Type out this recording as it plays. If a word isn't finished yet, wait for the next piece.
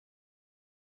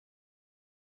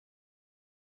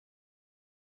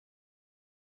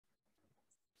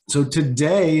So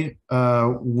today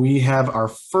we have our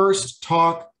first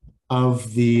talk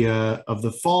of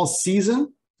the fall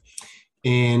season,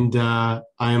 and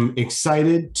I'm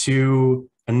excited to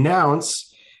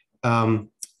announce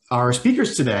our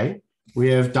speakers today. We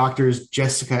have Doctors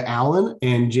Jessica Allen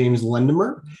and James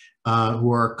Lendemer,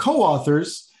 who are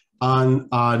co-authors on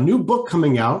a new book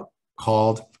coming out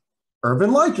called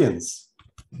Urban Lichens,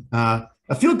 a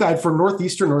field guide for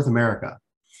Northeastern North America.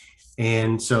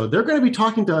 And so they're going to be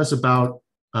talking to us about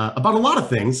a lot of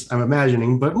things, I'm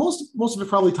imagining, but most of it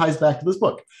probably ties back to this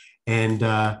book. And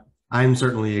I'm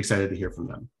certainly excited to hear from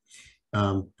them.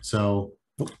 Hold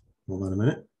on a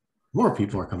minute. More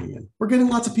people are coming in. We're getting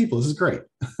lots of people. This is great.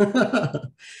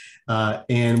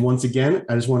 And once again,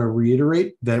 I just want to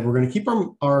reiterate that we're going to keep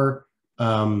our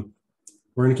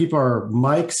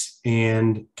mics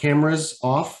and cameras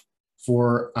off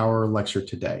for our lecture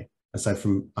today, aside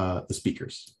from the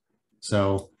speakers.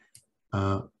 So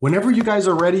whenever you guys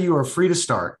are ready, you are free to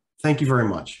start. Thank you very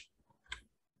much.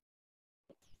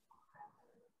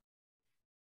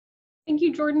 Thank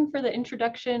you, Jordan, for the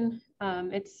introduction.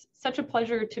 It's such a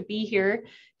pleasure to be here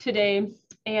today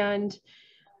and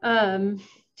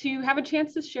to have a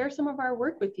chance to share some of our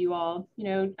work with you all.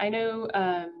 I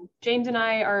know James and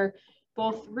I are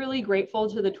both really grateful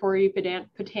to the Torrey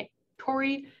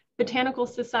Botanical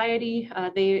Society.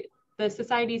 The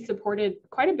society supported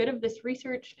quite a bit of this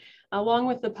research, along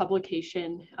with the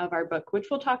publication of our book, which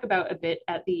we'll talk about a bit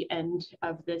at the end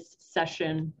of this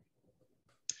session.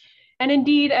 And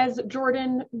indeed, as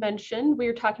Jordan mentioned, we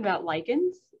are talking about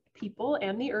lichens, people,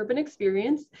 and the urban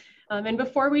experience. And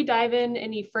before we dive in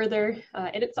any further,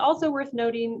 and it's also worth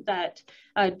noting that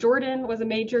Jordan was a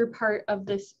major part of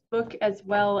this book as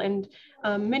well. And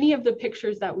many of the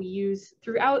pictures that we use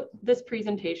throughout this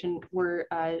presentation were,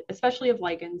 especially of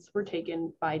lichens, were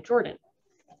taken by Jordan.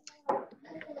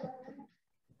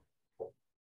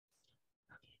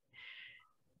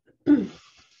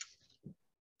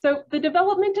 So the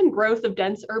development and growth of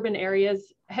dense urban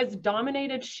areas has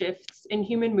dominated shifts in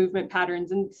human movement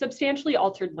patterns and substantially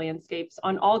altered landscapes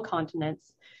on all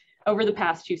continents over the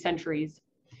past 2 centuries.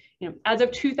 As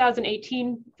of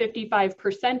 2018,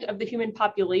 55% of the human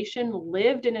population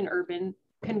lived in an urban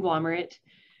conglomerate,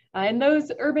 and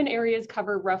those urban areas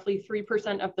cover roughly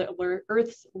 3% of the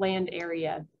Earth's land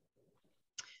area.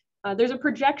 There's a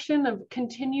projection of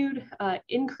continued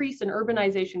increase in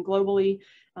urbanization globally.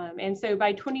 And so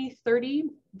by 2030,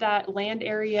 that land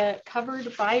area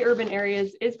covered by urban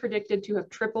areas is predicted to have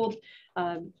tripled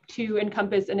to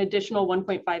encompass an additional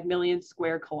 1.5 million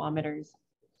square kilometers.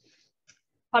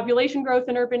 Population growth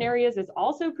in urban areas is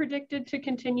also predicted to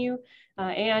continue,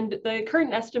 and the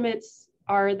current estimates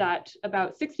are that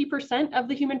about 60% of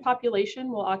the human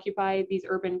population will occupy these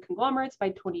urban conglomerates by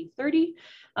 2030,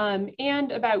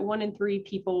 and about 1 in 3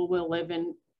 people will live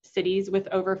in cities with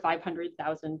over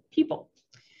 500,000 people.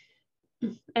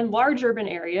 And large urban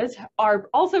areas are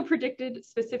also predicted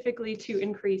specifically to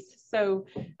increase. So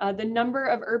the number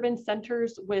of urban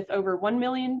centers with over 1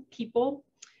 million people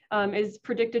is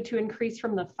predicted to increase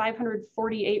from the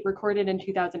 548 recorded in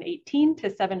 2018 to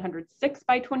 706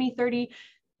 by 2030.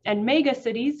 And mega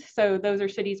cities, so those are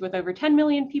cities with over 10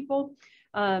 million people,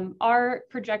 are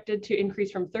projected to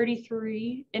increase from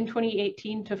 33 in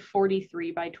 2018 to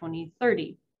 43 by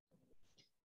 2030.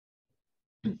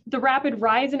 The rapid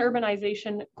rise in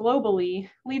urbanization globally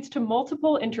leads to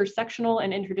multiple intersectional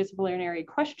and interdisciplinary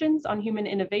questions on human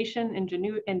innovation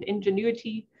and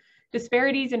ingenuity,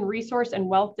 disparities in resource and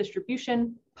wealth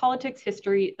distribution, politics,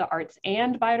 history, the arts,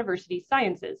 and biodiversity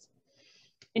sciences.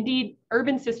 Indeed,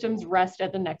 urban systems rest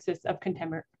at the nexus of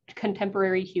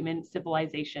contemporary human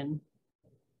civilization.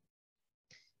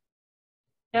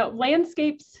 Now,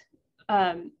 landscapes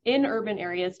in urban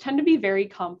areas tend to be very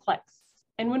complex.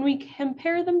 And when we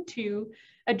compare them to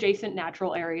adjacent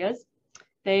natural areas,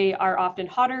 they are often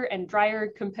hotter and drier,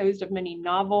 composed of many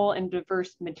novel and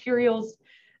diverse materials.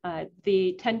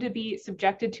 They tend to be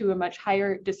subjected to a much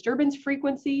higher disturbance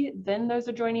frequency than those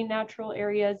adjoining natural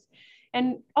areas.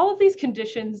 And all of these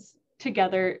conditions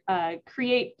together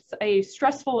create a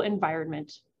stressful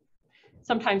environment,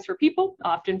 sometimes for people,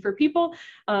 often for people,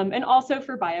 and also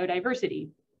for biodiversity.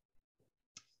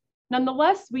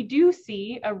 Nonetheless, we do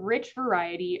see a rich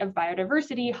variety of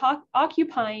biodiversity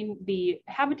occupying the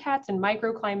habitats and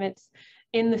microclimates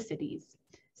in the cities.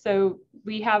 So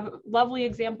we have lovely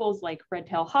examples like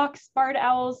red-tailed hawks, barred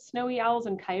owls, snowy owls,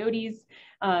 and coyotes.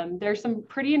 There's some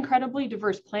pretty incredibly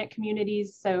diverse plant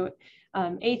communities. So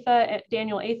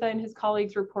Daniel Atha and his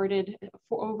colleagues reported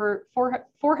for over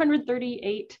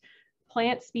 438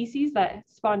 plant species that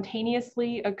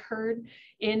spontaneously occurred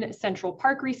in Central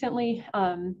Park recently.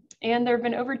 And there have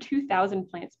been over 2,000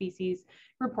 plant species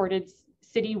reported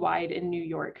citywide in New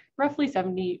York, roughly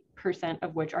 70%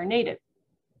 of which are native.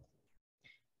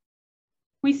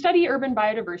 We study urban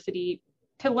biodiversity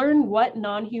to learn what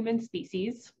non-human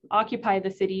species occupy the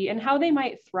city and how they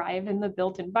might thrive in the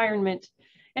built environment.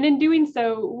 And in doing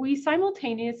so, we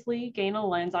simultaneously gain a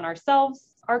lens on ourselves,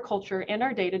 our culture, and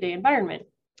our day-to-day environment.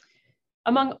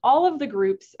 Among all of the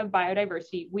groups of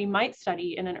biodiversity we might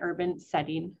study in an urban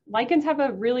setting, lichens have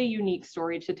a really unique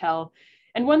story to tell,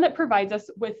 and one that provides us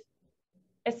with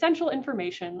essential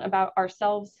information about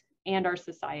ourselves and our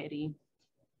society.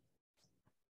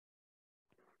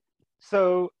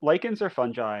 So lichens are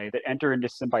fungi that enter into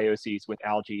symbioses with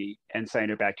algae and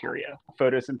cyanobacteria,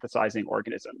 photosynthesizing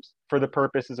organisms, for the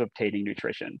purposes of obtaining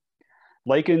nutrition.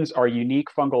 Lichens are a unique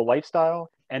fungal lifestyle,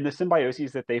 and the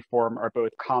symbioses that they form are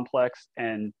both complex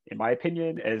and, in my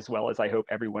opinion, as well as I hope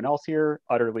everyone else here,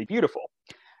 utterly beautiful.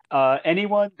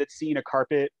 Anyone that's seen a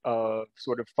carpet of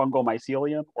sort of fungal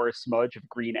mycelium or a smudge of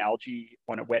green algae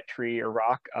on a wet tree or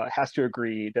rock has to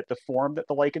agree that the form that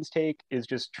the lichens take is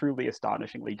just truly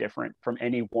astonishingly different from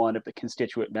any one of the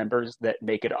constituent members that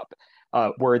make it up,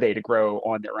 were they to grow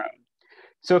on their own.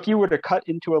 So if you were to cut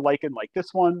into a lichen like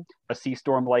this one, a sea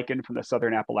storm lichen from the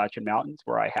southern Appalachian Mountains,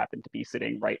 where I happen to be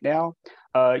sitting right now,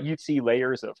 you'd see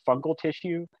layers of fungal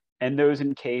tissue, and those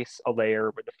encase a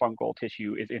layer where the fungal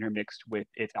tissue is intermixed with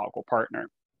its algal partner.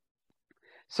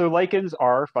 So lichens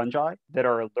are fungi that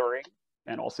are alluring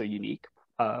and also unique,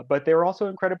 but they're also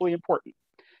incredibly important.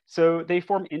 So they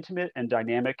form intimate and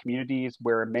dynamic communities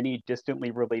where many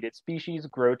distantly related species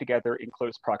grow together in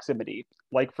close proximity,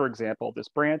 like, for example, this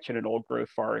branch in an old growth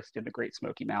forest in the Great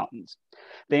Smoky Mountains.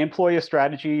 They employ a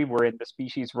strategy wherein the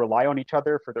species rely on each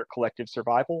other for their collective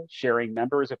survival, sharing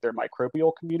members of their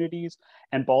microbial communities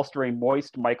and bolstering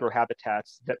moist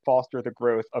microhabitats that foster the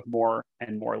growth of more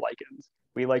and more lichens.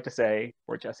 We like to say,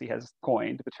 or Jessi has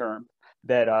coined the term,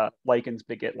 that lichens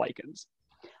beget lichens.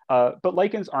 But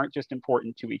lichens aren't just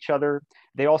important to each other.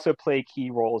 They also play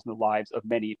key roles in the lives of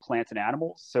many plants and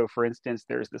animals. So for instance,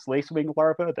 there's this lacewing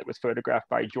larva that was photographed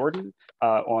by Jordan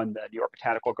on the New York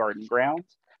Botanical Garden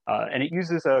grounds. And it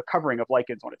uses a covering of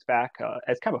lichens on its back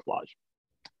as camouflage.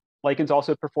 Lichens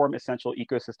also perform essential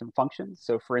ecosystem functions.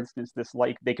 So for instance,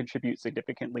 they contribute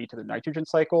significantly to the nitrogen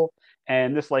cycle.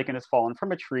 And this lichen has fallen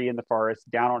from a tree in the forest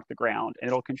down onto the ground, and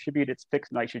it'll contribute its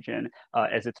fixed nitrogen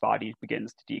as its body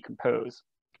begins to decompose.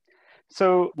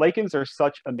 So lichens are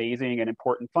such amazing and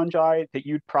important fungi that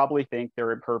you'd probably think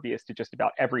they're impervious to just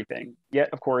about everything. Yet,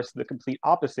 of course, the complete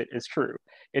opposite is true.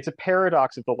 It's a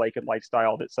paradox of the lichen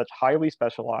lifestyle that such highly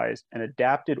specialized and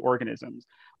adapted organisms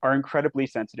are incredibly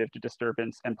sensitive to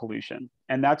disturbance and pollution.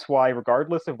 And that's why,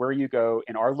 regardless of where you go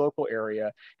in our local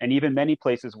area, and even many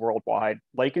places worldwide,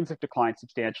 lichens have declined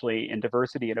substantially in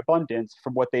diversity and abundance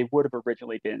from what they would have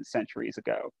originally been centuries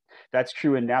ago. That's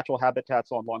true in natural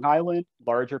habitats on Long Island,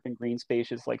 large urban green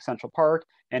spaces like Central Park,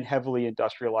 and heavily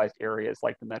industrialized areas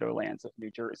like the Meadowlands of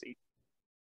New Jersey.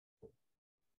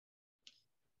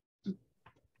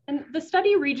 And the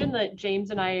study region that James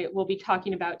and I will be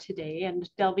talking about today and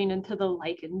delving into the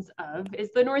lichens of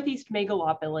is the Northeast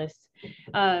Megalopolis,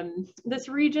 this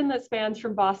region that spans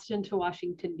from Boston to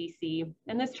Washington, D.C.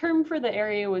 And this term for the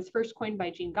area was first coined by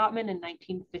Gene Gottman in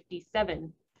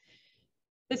 1957.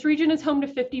 This region is home to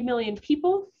 50 million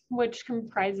people, which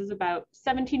comprises about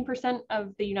 17%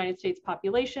 of the United States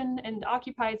population and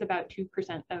occupies about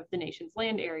 2% of the nation's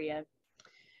land area.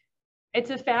 It's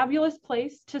a fabulous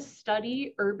place to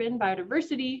study urban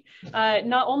biodiversity,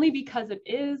 not only because it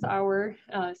is our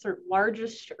sort of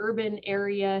largest urban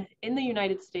area in the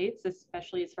United States,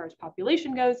 especially as far as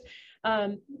population goes,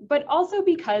 but also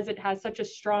because it has such a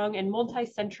strong and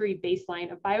multi-century baseline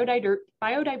of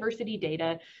biodiversity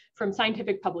data from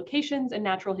scientific publications and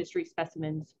natural history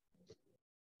specimens.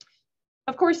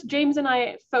 Of course, James and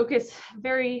I focus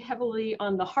very heavily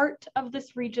on the heart of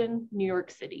this region, New York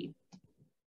City.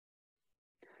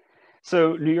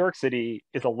 So New York City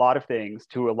is a lot of things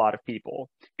to a lot of people.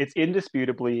 It's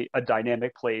indisputably a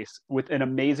dynamic place with an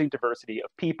amazing diversity of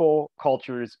people,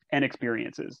 cultures, and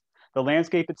experiences. The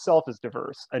landscape itself is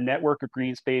diverse, a network of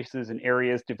green spaces and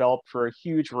areas developed for a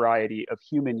huge variety of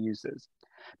human uses.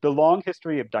 The long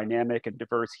history of dynamic and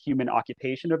diverse human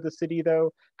occupation of the city,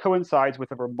 though, coincides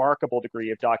with a remarkable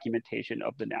degree of documentation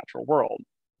of the natural world.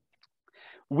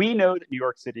 We know that New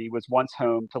York City was once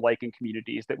home to lichen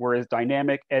communities that were as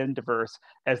dynamic and diverse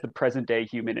as the present-day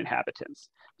human inhabitants.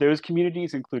 Those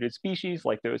communities included species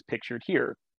like those pictured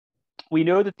here. We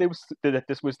know that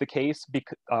this was the case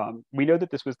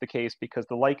because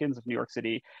the lichens of New York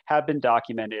City have been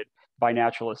documented by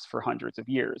naturalists for hundreds of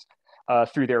years.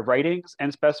 Through their writings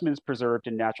and specimens preserved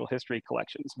in natural history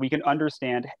collections, we can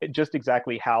understand just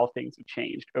exactly how things have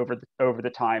changed over the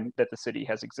time that the city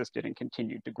has existed and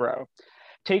continued to grow.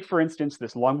 Take, for instance,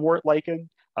 this lungwort lichen,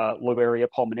 Lobelia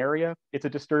pulmonaria. It's a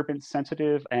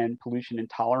disturbance-sensitive and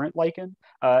pollution-intolerant lichen,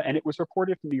 and it was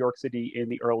reported from New York City in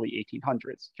the early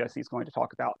 1800s. Jessi's going to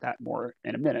talk about that more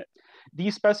in a minute.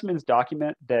 These specimens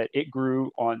document that it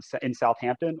grew in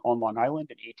Southampton on Long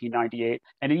Island in 1898,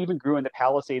 and it even grew in the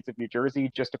Palisades of New Jersey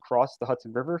just across the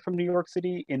Hudson River from New York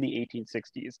City in the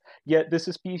 1860s. Yet this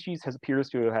species appears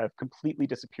to have completely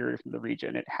disappeared from the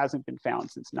region. It hasn't been found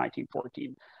since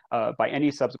 1914 by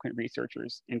any subsequent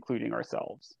researchers, including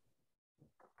ourselves.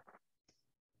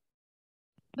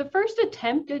 The first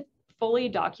attempt at fully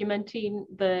documenting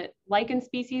the lichen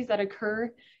species that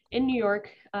occur in New York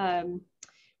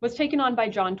was taken on by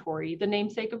John Torrey, the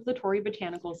namesake of the Torrey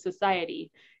Botanical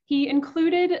Society. He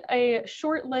included a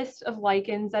short list of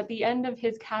lichens at the end of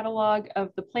his catalog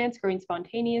of the plants growing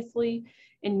spontaneously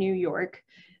in New York.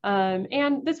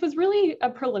 And this was really a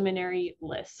preliminary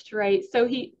list, right? So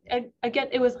again,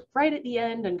 it was right at the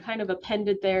end and kind of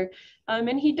appended there.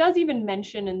 And he does even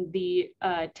mention in the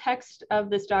text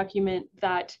of this document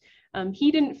that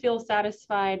he didn't feel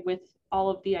satisfied with all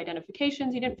of the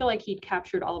identifications. He didn't feel like he'd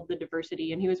captured all of the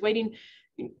diversity, and he was waiting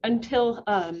until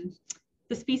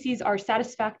the species are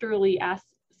satisfactorily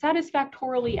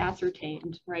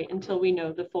ascertained, right, until we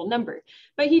know the full number.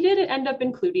 But he did end up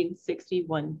including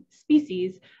 61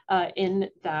 species in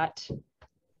that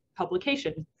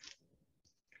publication.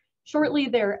 Shortly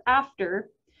thereafter,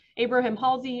 Abraham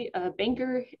Halsey, a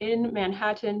banker in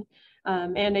Manhattan,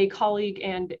 and a colleague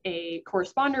and a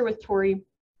corresponder with Torrey,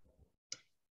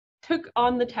 took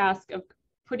on the task of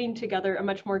putting together a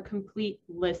much more complete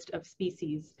list of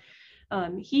species.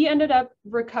 He ended up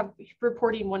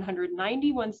reporting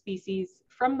 191 species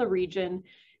from the region.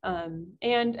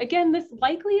 And again, this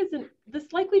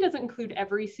likely doesn't include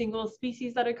every single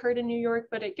species that occurred in New York,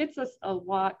 but it gets us a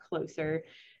lot closer.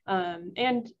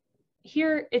 And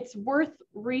here it's worth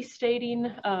restating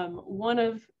one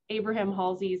of Abraham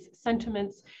Halsey's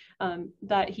sentiments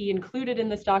that he included in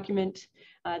this document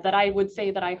that I would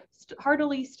say that I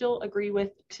heartily still agree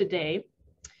with today.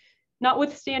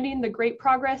 Notwithstanding the great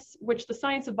progress which the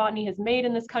science of botany has made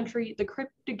in this country, the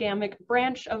cryptogamic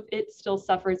branch of it still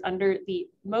suffers under the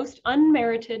most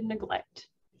unmerited neglect.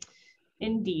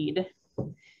 Indeed.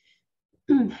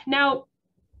 Now,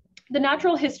 the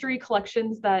natural history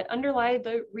collections that underlie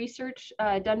the research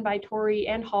done by Torrey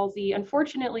and Halsey,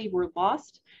 unfortunately, were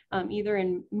lost, either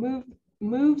in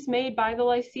moves made by the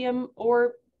Lyceum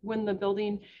or when the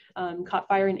building caught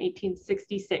fire in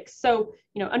 1866. So,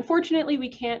 unfortunately, we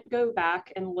can't go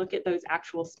back and look at those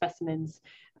actual specimens.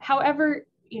 However,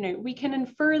 we can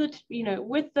infer that,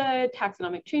 with the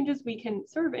taxonomic changes, we can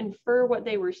sort of infer what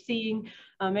they were seeing,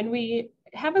 and we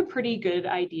have a pretty good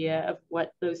idea of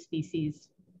what those species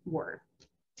were.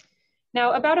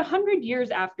 Now, about 100 years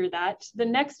after that, the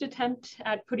next attempt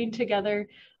at putting together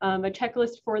a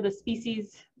checklist for the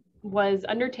species was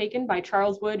undertaken by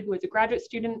Charles Wood, who was a graduate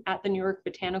student at the New York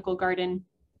Botanical Garden.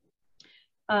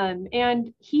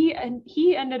 And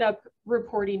he ended up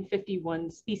reporting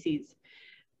 51 species.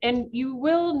 And you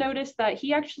will notice that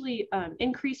he actually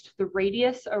increased the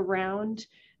radius around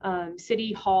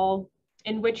City Hall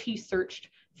in which he searched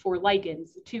for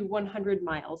lichens to 100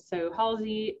 miles. So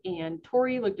Halsey and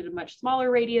Torrey looked at a much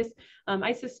smaller radius.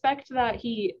 I suspect that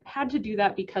he had to do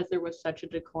that because there was such a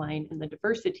decline in the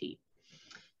diversity.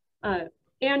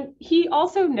 And he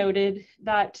also noted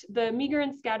that the meager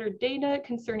and scattered data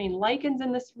concerning lichens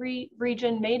in this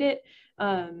region made it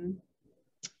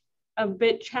a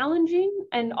bit challenging,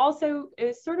 and also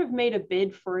it sort of made a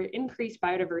bid for increased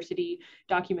biodiversity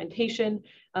documentation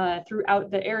throughout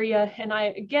the area. And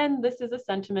again, this is a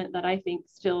sentiment that I think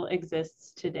still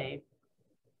exists today.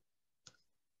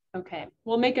 Okay,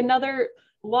 we'll make another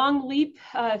long leap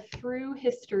through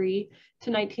history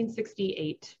to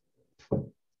 1968.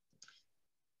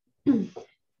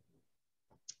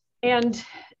 And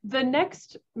the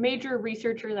next major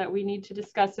researcher that we need to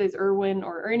discuss is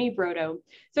Ernie Brodo.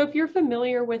 So if you're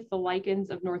familiar with the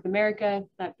Lichens of North America,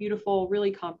 that beautiful,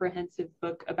 really comprehensive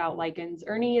book about lichens,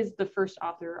 Ernie is the first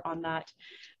author on that.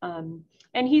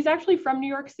 And he's actually from New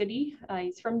York City.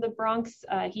 He's from the Bronx.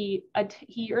 He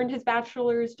earned his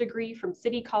bachelor's degree from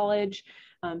City College,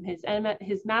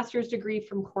 his master's degree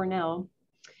from Cornell,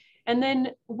 and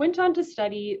then went on to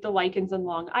study the lichens on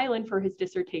Long Island for his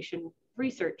dissertation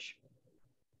research.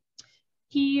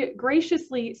 he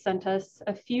graciously sent us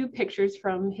a few pictures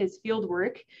from his field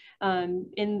work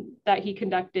that he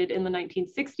conducted in the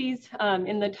 1960s.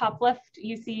 In the top left,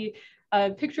 you see a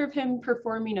picture of him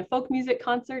performing a folk music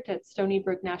concert at Stony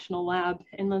Brook National Lab,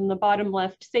 and then the bottom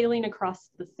left, sailing across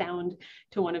the Sound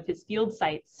to one of his field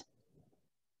sites.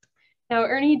 Now,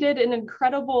 Ernie did an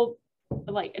incredible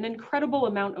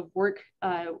amount of work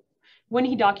when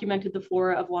he documented the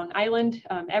flora of Long Island.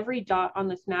 Every dot on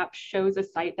this map shows a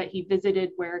site that he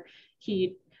visited where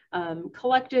he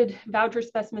collected voucher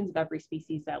specimens of every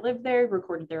species that lived there,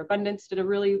 recorded their abundance, did a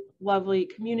really lovely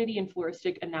community and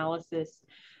floristic analysis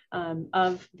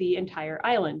of the entire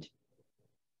island.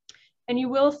 And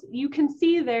you can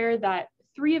see there that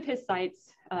 3 of his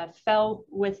sites fell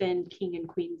within King and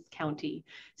Queens County.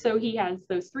 So he has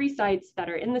those 3 sites that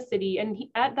are in the city, and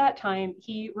at that time,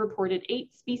 he reported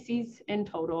 8 species in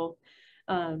total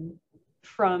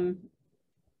from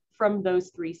those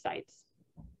 3 sites.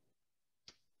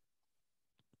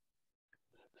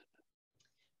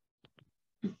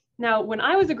 Now, when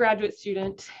I was a graduate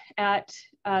student at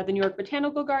the New York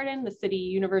Botanical Garden, the City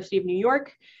University of New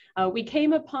York, we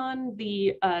came upon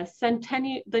the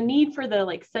need for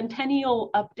the centennial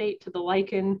update to the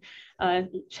lichen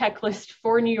checklist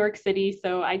for New York City.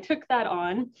 So I took that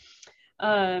on.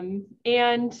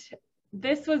 And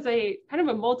this was a kind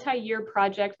of a multi-year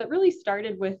project that really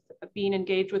started with being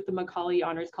engaged with the Macaulay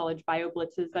Honors College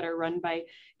BioBlitzes that are run by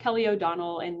Kelly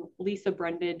O'Donnell and Lisa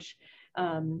Brundage,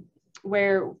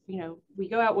 where we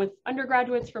go out with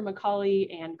undergraduates from Macaulay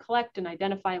and collect and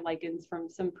identify lichens from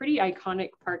some pretty iconic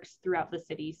parks throughout the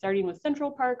city, starting with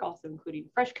Central Park, also including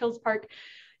Fresh Kills Park.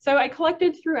 So I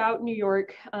collected throughout New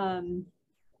York.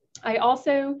 I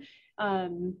also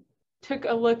took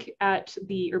a look at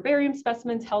the herbarium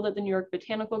specimens held at the New York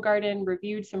Botanical Garden,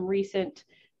 reviewed some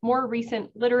more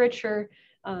recent literature,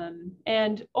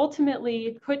 and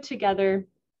ultimately put together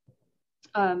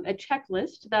a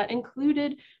checklist that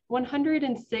included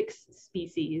 106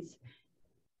 species,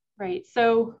 right?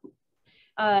 So,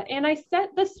 and I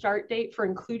set the start date for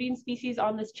including species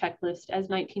on this checklist as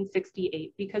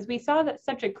 1968 because we saw that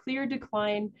such a clear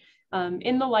decline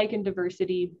in the lichen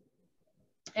diversity,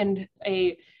 and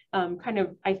a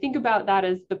I think about that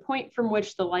as the point from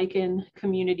which the lichen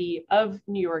community of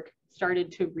New York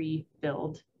started to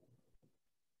rebuild.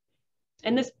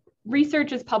 And this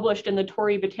research is published in the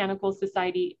Torrey Botanical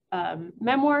Society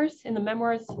memoirs, in the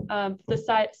Memoirs of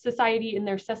the Society in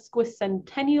their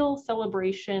sesquicentennial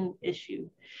celebration issue.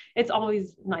 It's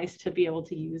always nice to be able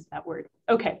to use that word.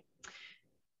 Okay.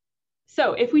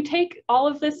 So if we take all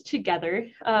of this together,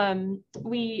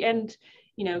 keeping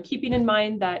in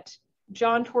mind that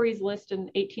John Torrey's list in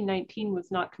 1819 was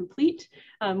not complete,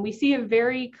 we see a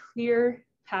very clear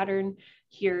pattern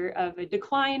here of a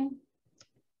decline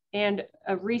and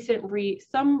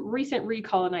some recent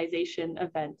recolonization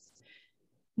events.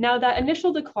 Now, that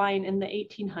initial decline in the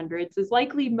 1800s is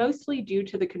likely mostly due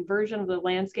to the conversion of the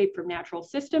landscape from natural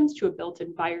systems to a built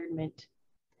environment.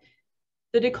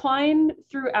 The decline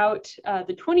throughout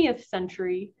the 20th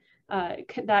century,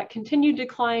 that continued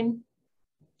decline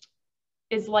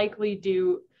is likely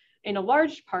due in a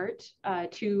large part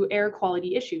to air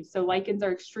quality issues. So lichens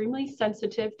are extremely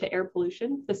sensitive to air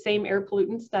pollution, the same air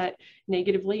pollutants that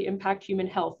negatively impact human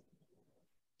health.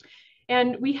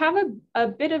 And we have a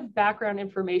bit of background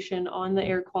information on the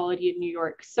air quality in New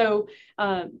York. So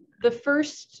they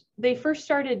first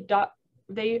started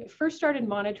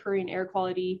monitoring air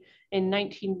quality in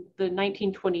the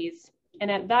 1920s.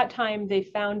 And at that time, they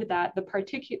found that the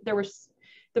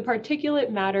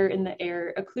particulate matter in the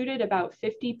air occluded about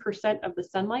 50% of the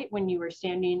sunlight when you were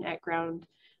standing at ground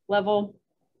level.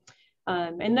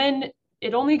 And then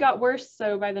it only got worse.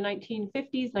 So by the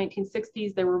 1950s,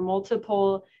 1960s, there were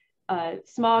multiple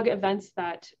smog events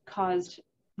that caused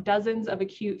dozens of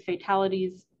acute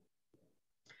fatalities.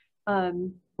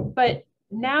 But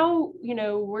now,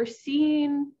 we're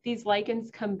seeing these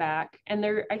lichens come back, and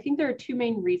I think there are 2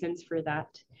 main reasons for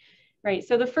that. Right,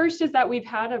 so the first is that we've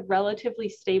had a relatively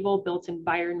stable built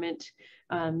environment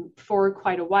for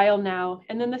quite a while now.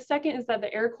 And then the second is that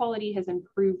the air quality has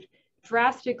improved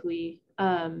drastically,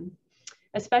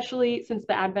 especially since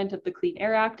the advent of the Clean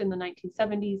Air Act in the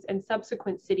 1970s and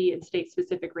subsequent city and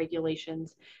state-specific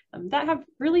regulations that have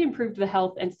really improved the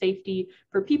health and safety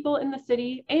for people in the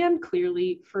city and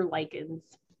clearly for lichens.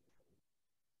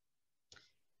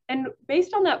 And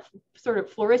based on that sort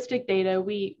of floristic data,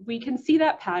 we can see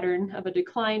that pattern of a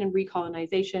decline in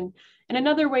recolonization. And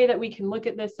another way that we can look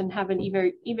at this and have an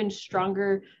even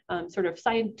stronger sort of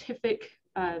scientific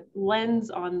lens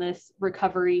on this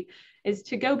recovery is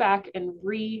to go back and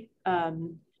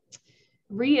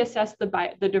reassess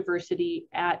the diversity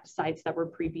at sites that were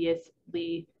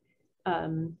previously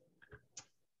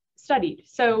studied.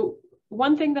 So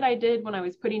one thing that I did when I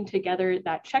was putting together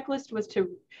that checklist was to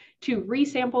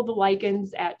resample the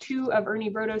lichens at 2 of Ernie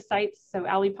Brodo's sites, so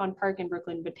Alley Pond Park and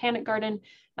Brooklyn Botanic Garden.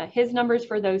 His numbers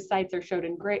for those sites are shown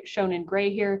in gray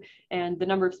here, and the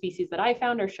number of species that I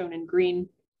found are shown in green.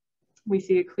 We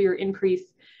see a clear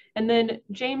increase. And then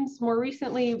James more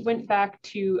recently went back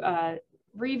to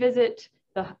revisit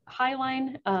the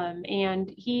Highline,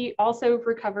 and he also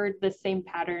recovered the same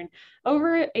pattern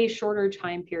over a shorter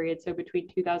time period. So between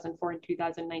 2004 and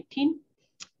 2019,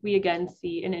 we again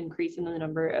see an increase in the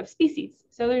number of species.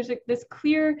 So there's this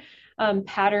clear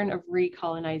pattern of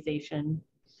recolonization.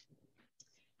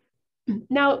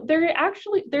 Now,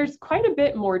 there's quite a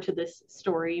bit more to this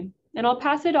story, and I'll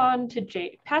pass it off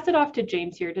to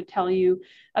James here to tell you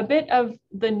a bit of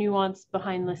the nuance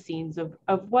behind the scenes of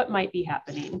what might be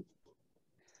happening.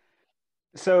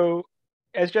 So,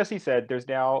 as Jessi said, there's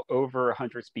now over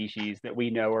 100 species that we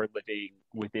know are living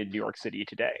within New York City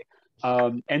today.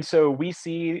 And so we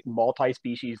see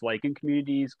multi-species lichen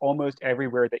communities almost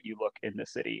everywhere that you look in the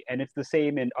city. And it's the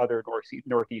same in other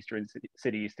northeastern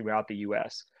cities throughout the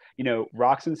US. You know,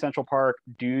 rocks in Central Park,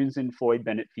 dunes in Floyd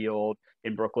Bennett Field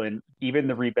in Brooklyn, even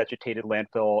the revegetated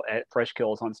landfill at Fresh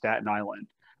Kills on Staten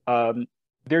Island.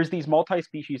 There's these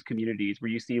multi-species communities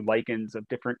where you see lichens of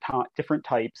different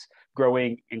types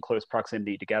growing in close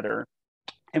proximity together.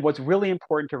 And what's really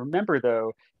important to remember,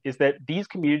 though, is that these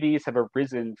communities have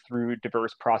arisen through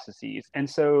diverse processes. And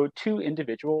so 2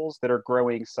 individuals that are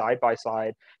growing side by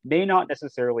side may not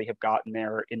necessarily have gotten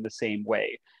there in the same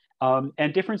way.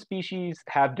 And different species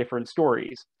have different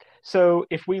stories. So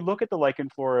if we look at the lichen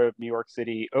flora of New York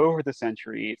City over the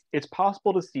centuries, it's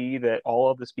possible to see that all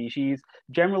of the species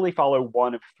generally follow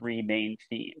one of 3 main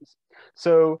themes.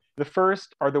 So the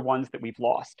first are the ones that we've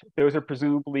lost. Those are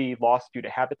presumably lost due to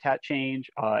habitat change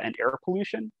and air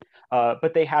pollution,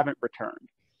 but they haven't returned.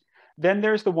 Then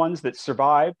there's the ones that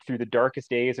survived through the darkest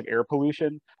days of air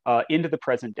pollution into the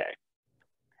present day.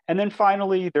 And then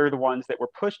finally, there are the ones that were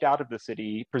pushed out of the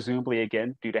city, presumably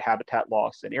again due to habitat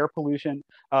loss and air pollution,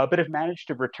 but have managed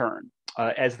to return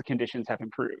as the conditions have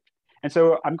improved. And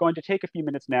so I'm going to take a few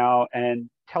minutes now and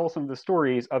tell some of the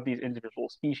stories of these individual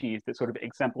species that sort of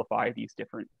exemplify these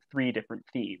 3 different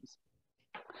themes.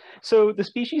 So the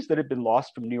species that have been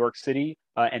lost from New York City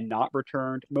and not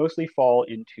returned mostly fall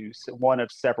into one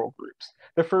of several groups.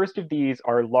 The first of these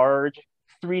are large,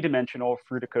 3-dimensional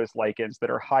fruticose lichens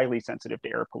that are highly sensitive to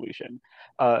air pollution.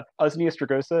 Usnea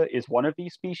strigosa is one of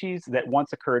these species that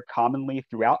once occurred commonly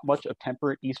throughout much of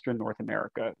temperate eastern North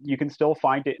America. You can still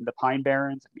find it in the Pine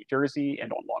Barrens of New Jersey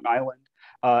and on Long Island.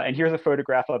 And here's a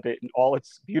photograph of it in all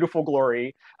its beautiful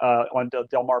glory on the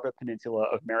Delmarva Peninsula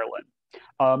of Maryland.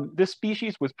 This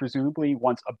species was presumably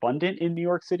once abundant in New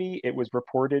York City. It was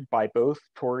reported by both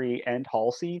Torrey and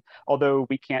Halsey, although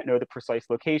we can't know the precise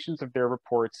locations of their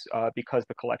reports because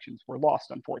the collections were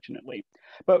lost, unfortunately.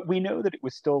 But we know that it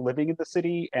was still living in the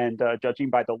city, and judging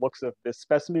by the looks of this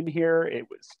specimen here, it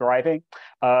was thriving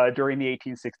during the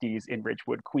 1860s in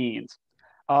Ridgewood, Queens.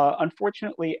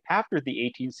 Unfortunately, after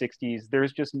the 1860s,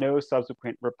 there's just no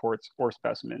subsequent reports or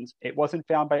specimens. It wasn't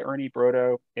found by Ernie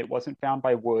Brodo, it wasn't found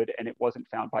by Wood, and it wasn't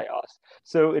found by us.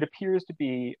 So it appears to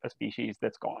be a species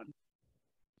that's gone.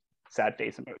 Sad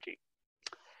face emoji.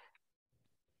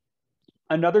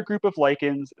 Another group of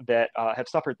lichens that have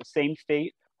suffered the same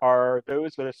fate are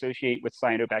those that associate with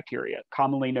cyanobacteria,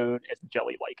 commonly known as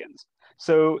jelly lichens.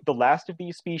 So the last of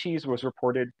these species was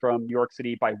reported from New York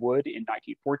City by Wood in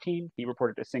 1914. He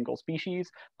reported a single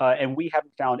species, and we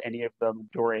haven't found any of them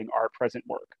during our present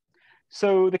work.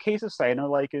 So the case of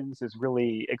cyanolichens is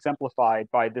really exemplified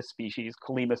by this species,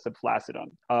 Kallima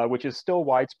subflacidum, which is still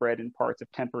widespread in parts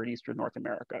of temperate eastern North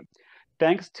America.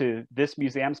 Thanks to this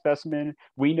museum specimen,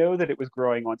 we know that it was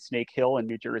growing on Snake Hill in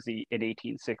New Jersey in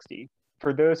 1860.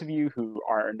 For those of you who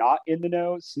are not in the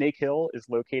know, Snake Hill is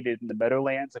located in the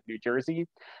Meadowlands of New Jersey,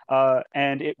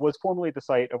 and it was formerly the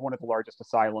site of one of the largest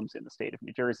asylums in the state of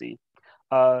New Jersey.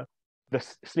 The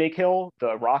Snake Hill,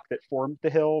 the rock that formed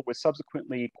the hill, was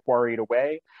subsequently quarried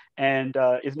away and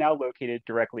is now located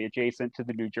directly adjacent to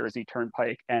the New Jersey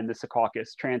Turnpike and the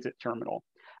Secaucus Transit Terminal.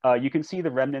 You can see the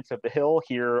remnants of the hill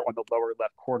here on the lower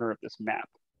left corner of this map.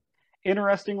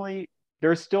 Interestingly,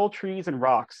 there's still trees and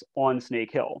rocks on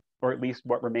Snake Hill, or at least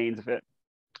what remains of it.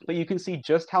 But you can see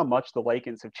just how much the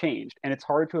lichens have changed, and it's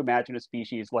hard to imagine a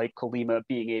species like Kallima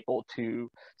being able to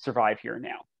survive here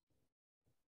now.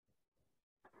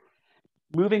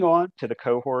 Moving on to the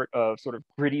cohort of sort of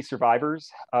gritty survivors,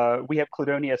 we have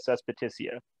Cladonia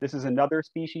cesspiticia. This is another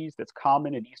species that's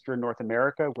common in Eastern North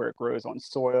America, where it grows on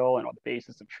soil and on the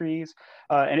bases of trees.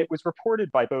 And it was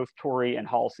reported by both Torrey and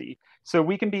Halsey. So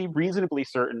we can be reasonably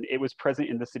certain it was present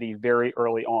in the city very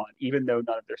early on, even though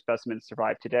none of their specimens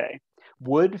survive today.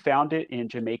 Wood found it in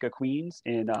Jamaica, Queens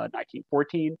in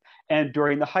 1914. And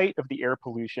during the height of the air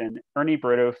pollution, Ernie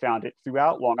Brito found it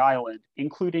throughout Long Island,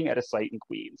 including at a site in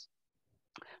Queens.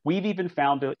 We've even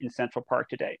found it in Central Park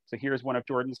today. So here's one of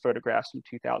Jordan's photographs from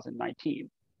 2019.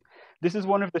 This is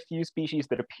one of the few species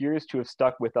that appears to have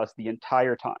stuck with us the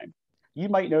entire time. You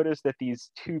might notice that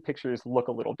these two pictures look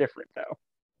a little different though.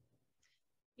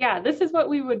 Yeah, this is what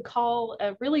we would call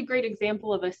a really great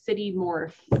example of a city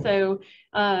morph. So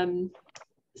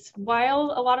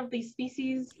while a lot of these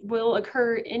species will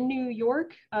occur in New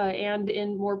York and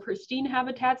in more pristine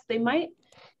habitats, they might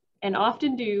and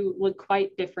often do look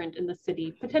quite different in the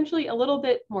city, potentially a little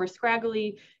bit more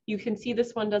scraggly. You can see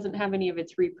this one doesn't have any of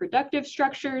its reproductive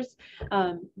structures,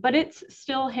 but it's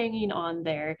still hanging on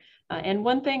there. And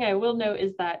one thing I will note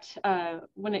is that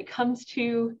when it comes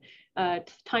to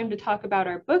time to talk about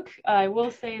our book, I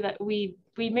will say that we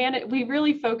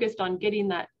really focused on getting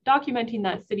that, documenting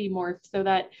that city morph so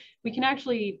that we can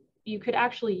you could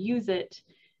actually use it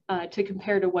to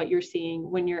compare to what you're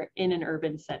seeing when you're in an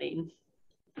urban setting.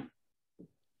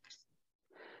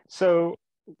 So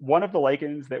one of the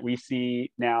lichens that we see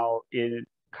now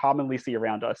commonly see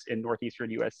around us in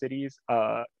northeastern U.S. cities,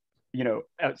 the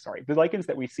lichens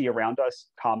that we see around us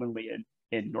commonly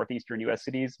in northeastern U.S.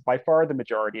 cities, by far the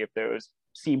majority of those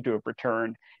seem to have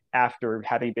returned after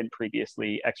having been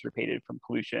previously extirpated from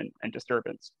pollution and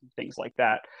disturbance, things like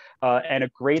that. And a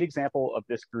great example of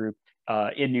this group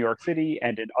in New York City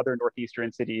and in other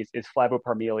northeastern cities is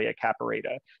Flavoparmelia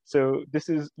caparata. So this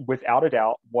is without a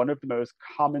doubt one of the most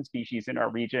common species in our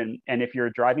region. And if you're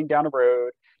driving down a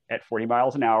road at 40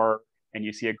 miles an hour and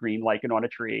you see a green lichen on a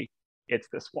tree, it's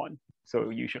this one. So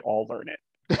you should all learn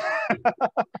it.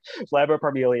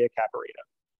 Flavoparmelia caparata.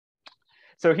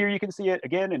 So here you can see it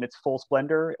again in its full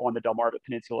splendor on the Delmarva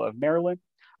Peninsula of Maryland.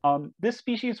 This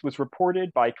species was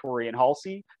reported by Torrey and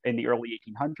Halsey in the early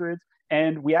 1800s,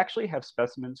 and we actually have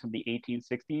specimens from the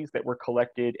 1860s that were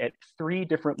collected at 3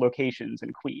 different locations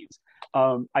in Queens.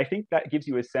 I think that gives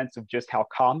you a sense of just how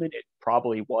common it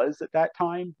probably was at that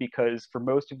time, because for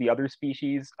most of the other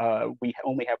species, we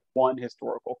only have one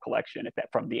historical collection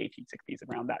from the 1860s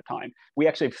around that time. We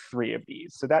actually have 3 of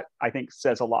these, so that I think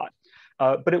says a lot.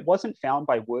 But it wasn't found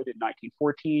by Wood in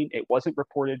 1914. It wasn't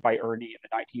reported by Ernie in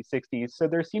the 1960s. So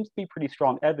there seems to be pretty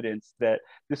strong evidence that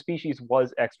the species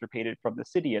was extirpated from the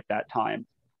city at that time.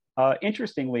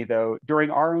 Interestingly, though, during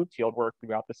our own fieldwork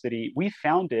throughout the city, we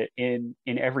found it in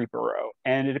every borough,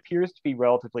 and it appears to be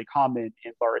relatively common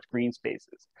in large green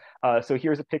spaces. So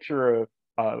here's a picture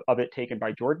of it taken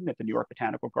by Jordan at the New York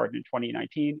Botanical Garden in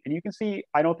 2019. And you can see,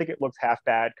 I don't think it looks half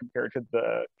bad compared to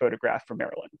the photograph from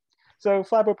Maryland. So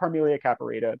Flavoparmelia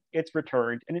caparata, it's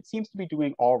returned, and it seems to be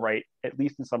doing all right, at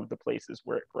least in some of the places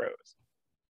where it grows.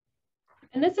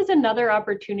 And this is another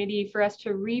opportunity for us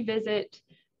to revisit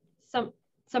some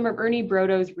of Ernie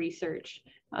Brodo's research.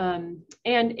 And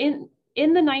in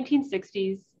the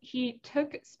 1960s, he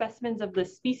took specimens of the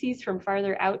species from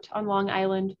farther out on Long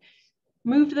Island,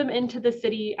 moved them into the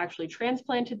city, actually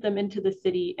transplanted them into the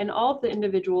city, and all of the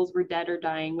individuals were dead or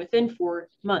dying within 4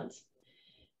 months.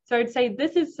 So I'd say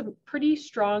this is some pretty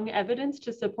strong evidence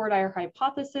to support our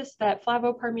hypothesis that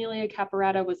Flavoparmelia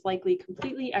caparata was likely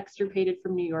completely extirpated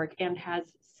from New York and has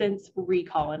since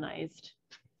recolonized.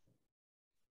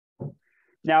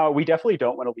 Now, we definitely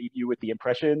don't want to leave you with the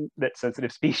impression that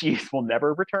sensitive species will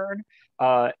never return.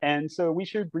 And so we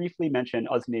should briefly mention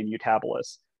Usnea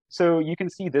mutabilis. So you can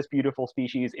see this beautiful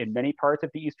species in many parts of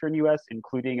the eastern US,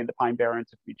 including in the Pine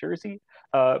Barrens of New Jersey.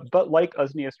 But like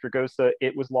Usnea strigosa,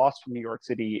 it was lost from New York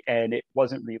City and it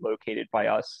wasn't relocated by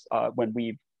us when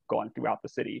we've gone throughout the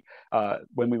city,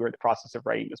 when we were in the process of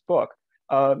writing this book.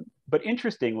 But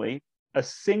interestingly, a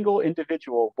single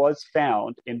individual was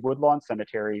found in Woodlawn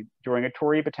Cemetery during a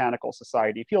Torrey Botanical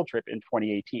Society field trip in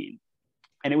 2018.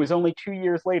 And it was only 2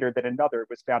 years later that another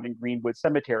was found in Greenwood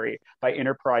Cemetery by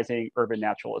enterprising urban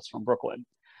naturalists from Brooklyn.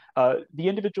 The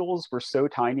individuals were so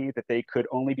tiny that they could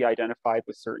only be identified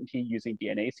with certainty using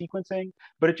DNA sequencing,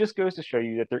 but it just goes to show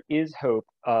you that there is hope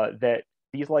that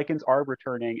these lichens are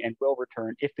returning and will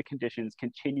return if the conditions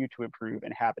continue to improve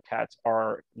and habitats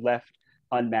are left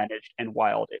unmanaged and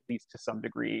wild, at least to some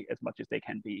degree, as much as they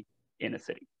can be in a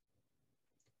city.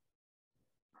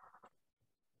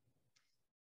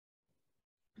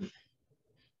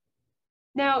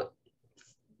 Now,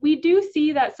 we do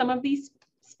see that some of these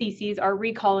species are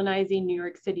recolonizing New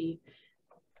York City.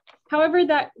 However,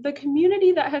 that the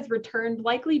community that has returned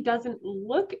likely doesn't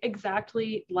look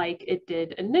exactly like it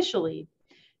did initially.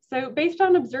 So based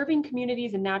on observing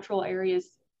communities in natural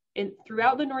areas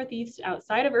throughout the Northeast,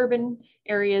 outside of urban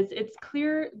areas, it's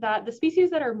clear that the species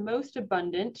that are most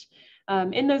abundant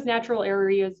in those natural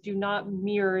areas do not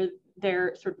mirror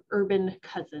their sort of urban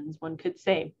cousins, one could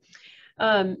say.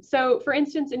 So for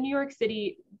instance, in New York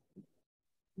City,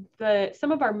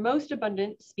 some of our most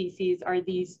abundant species are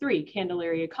these three: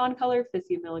 Candelaria concolor,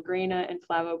 Physiomelagrana, and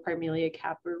Flavoparmelia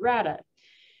caparata,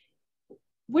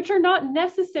 which are not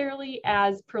necessarily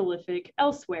as prolific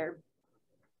elsewhere.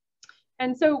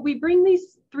 And so we bring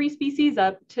these three species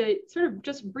up to sort of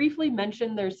just briefly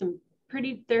mention there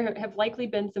have likely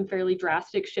been some fairly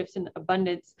drastic shifts in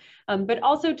abundance, but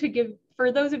also to give,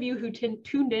 for those of you who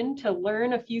tuned in to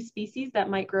learn a few species that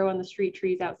might grow on the street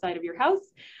trees outside of your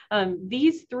house,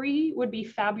 these three would be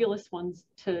fabulous ones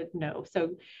to know.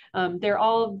 So they're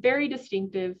all very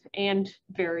distinctive and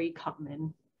very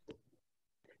common.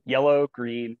 Yellow,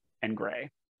 green, and gray.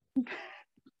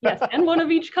 Yes, and one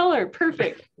of each color.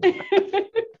 Perfect.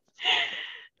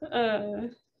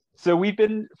 So we've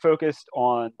been focused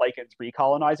on lichens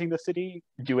recolonizing the city,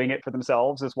 doing it for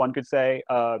themselves, as one could say.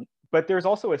 But there's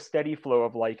also a steady flow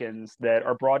of lichens that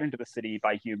are brought into the city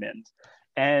by humans.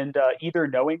 And either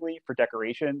knowingly for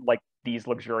decoration, like these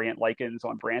luxuriant lichens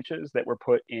on branches that were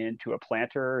put into a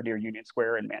planter near Union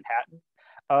Square in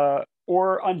Manhattan,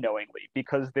 or unknowingly,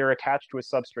 because they're attached to a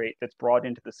substrate that's brought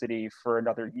into the city for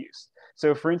another use.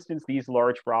 So for instance, these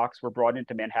large rocks were brought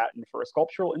into Manhattan for a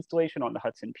sculptural installation on the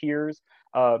Hudson Piers.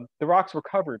 The rocks were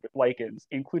covered with lichens,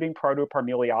 including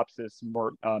Protoparmeliopsis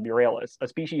muralis, a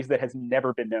species that has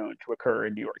never been known to occur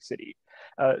in New York City.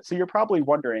 So you're probably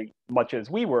wondering, much as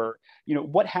we were,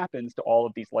 what happens to all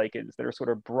of these lichens that are sort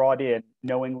of brought in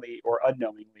knowingly or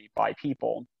unknowingly by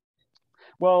people?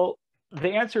 Well,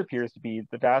 the answer appears to be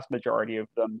the vast majority of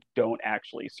them don't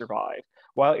actually survive.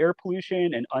 While air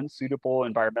pollution and unsuitable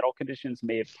environmental conditions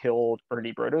may have killed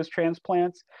Ernie Brodo's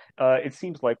transplants, it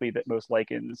seems likely that most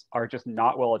lichens are just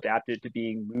not well adapted to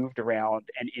being moved around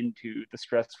and into the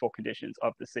stressful conditions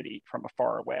of the city from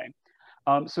afar away.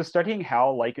 So studying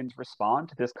how lichens respond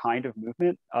to this kind of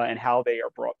movement and how they are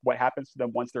what happens to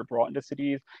them once they're brought into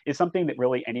cities is something that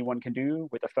really anyone can do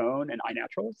with a phone and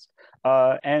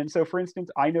iNaturalist. And so, for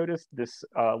instance, I noticed this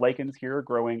lichens here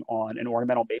growing on an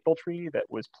ornamental maple tree that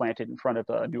was planted in front of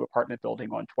a new apartment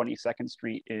building on 22nd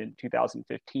Street in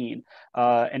 2015.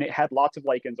 And it had lots of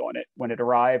lichens on it when it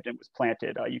arrived and was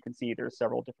planted. You can see there's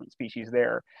several different species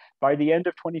there. By the end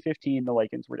of 2015, the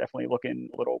lichens were definitely looking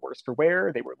a little worse for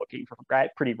wear. They were looking for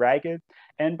pretty ragged,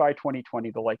 and by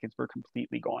 2020 the lichens were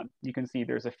completely gone. You can see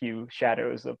there's a few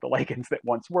shadows of the lichens that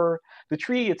once were. The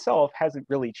tree itself hasn't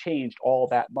really changed all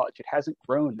that much. It hasn't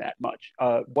grown that much.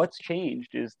 What's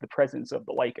changed is the presence of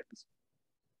the lichens.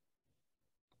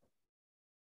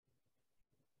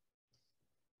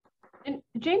 And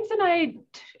James and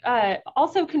I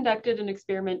also conducted an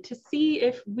experiment to see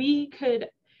if we could,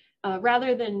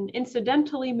 rather than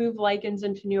incidentally move lichens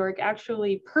into New York,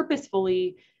 actually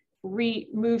purposefully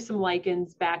move some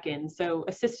lichens back in. So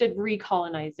assisted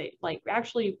recolonization, like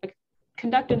actually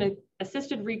conduct an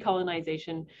assisted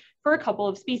recolonization for a couple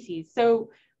of species.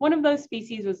 So one of those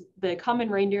species was the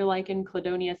common reindeer lichen,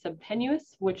 Cladonia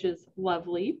subtenuis, which is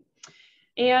lovely.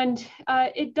 And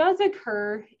it does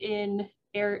occur in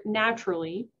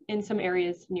naturally in some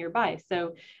areas nearby.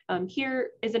 So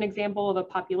here is an example of a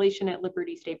population at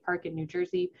Liberty State Park in New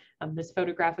Jersey. This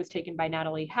photograph was taken by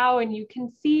Natalie Howe, and you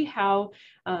can see how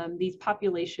these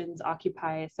populations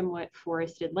occupy a somewhat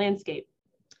forested landscape.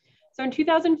 So in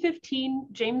 2015,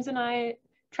 James and I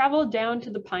traveled down to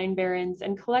the Pine Barrens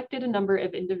and collected a number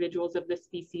of individuals of this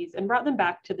species and brought them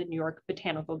back to the New York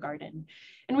Botanical Garden.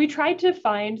 And we tried to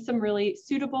find some really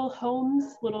suitable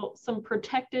homes, some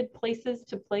protected places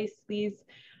to place these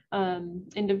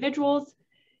individuals.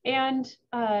 And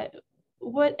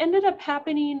what ended up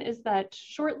happening is that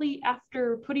shortly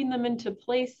after putting them into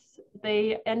place,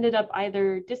 they ended up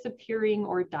either disappearing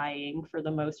or dying for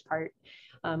the most part,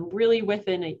 really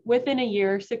within a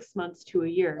year, 6 months to a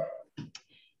year.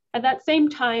 At that same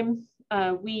time,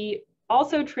 we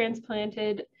also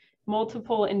transplanted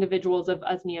multiple individuals of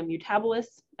Usnea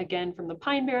mutabilis, again from the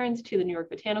Pine Barrens to the New York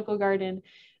Botanical Garden.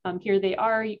 Here they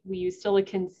are. We use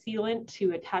silicon sealant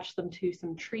to attach them to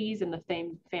some trees in the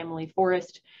same family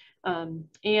forest.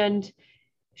 And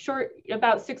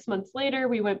about 6 months later,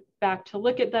 we went back to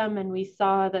look at them and we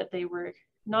saw that they were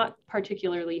not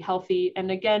particularly healthy.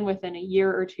 And again, within a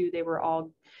year or two, they were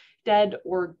all dead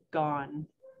or gone.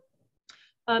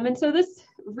 And so this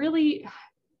really,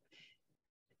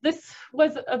 this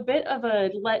was a bit of a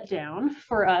letdown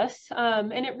for us,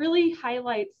 and it really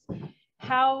highlights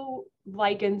how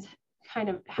lichens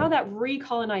how that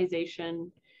recolonization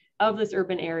of this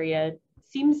urban area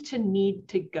seems to need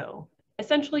to go.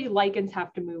 Essentially, lichens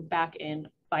have to move back in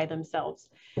by themselves.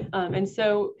 And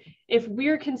so if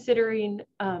we're considering,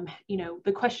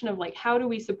 the question of like, how do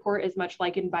we support as much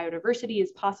lichen biodiversity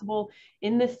as possible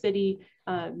in this city,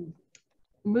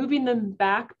 moving them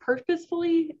back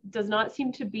purposefully does not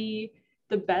seem to be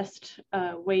the best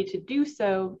way to do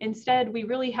so. Instead, we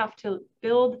really have to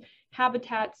build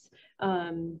habitats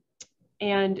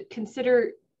and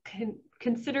consider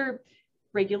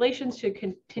regulations to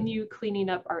continue cleaning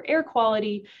up our air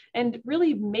quality and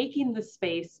really making the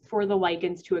space for the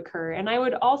lichens to occur. And I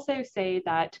would also say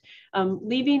that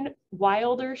leaving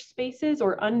wilder spaces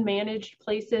or unmanaged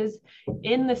places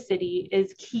in the city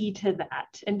is key to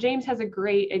that. And James has a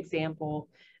great example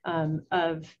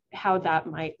of how that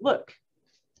might look.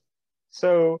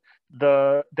 So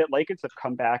that lichens have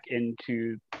come back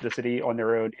into the city on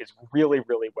their own is really,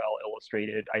 really well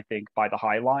illustrated, I think, by the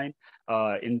High Line.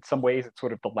 In some ways, it's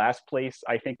sort of the last place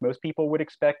I think most people would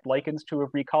expect lichens to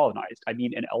have recolonized. I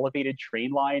mean, an elevated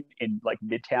train line in like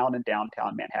Midtown and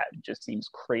downtown Manhattan just seems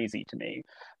crazy to me.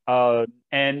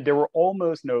 And there were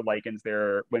almost no lichens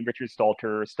there when Richard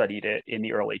Stalter studied it in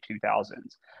the early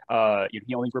 2000s.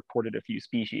 He only reported a few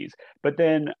species. But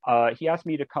then he asked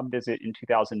me to come visit in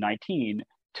 2019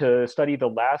 to study the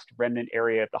last remnant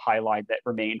area of the High Line that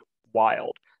remained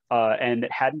wild and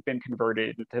that hadn't been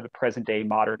converted into the present day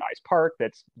modernized park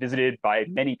that's visited by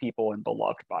many people and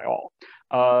beloved by all.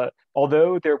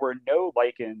 Although there were no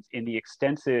lichens in the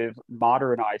extensive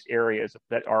modernized areas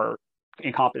that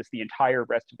encompass the entire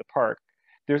rest of the park,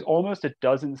 there's almost a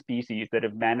dozen species that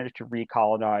have managed to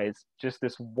recolonize just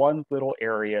this one little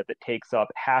area that takes up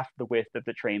half the width of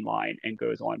the train line and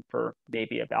goes on for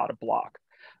maybe about a block.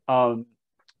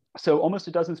 So almost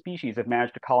a dozen species have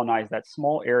managed to colonize that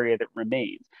small area that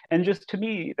remains. And just to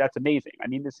me, that's amazing. I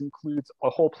mean, this includes a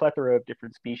whole plethora of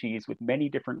different species with many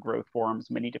different growth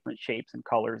forms, many different shapes and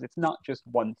colors. It's not just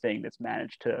one thing that's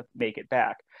managed to make it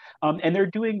back. And they're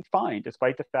doing fine,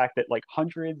 despite the fact that like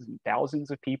hundreds and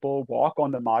thousands of people walk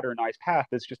on the modernized path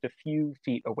that's just a few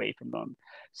feet away from them.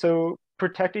 So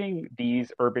protecting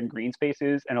these urban green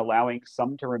spaces and allowing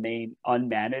some to remain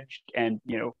unmanaged and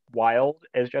wild,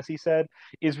 as Jessi said,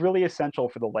 is really essential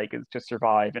for the lichens to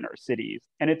survive in our cities.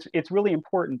 And it's really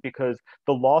important because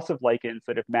the loss of lichens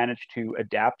that have managed to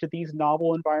adapt to these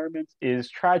novel environments is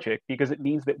tragic, because it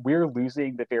means that we're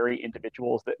losing the very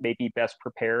individuals that may be best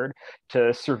prepared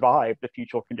to survive the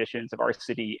future conditions of our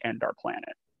city and our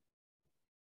planet.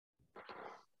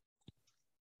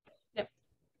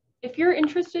 If you're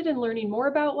interested in learning more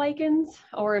about lichens,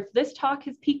 or if this talk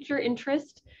has piqued your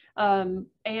interest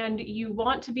and you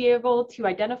want to be able to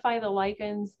identify the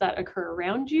lichens that occur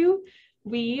around you,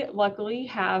 we luckily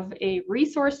have a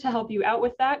resource to help you out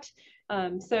with that.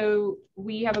 So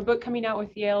we have a book coming out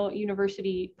with Yale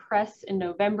University Press in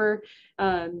November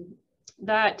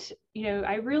that,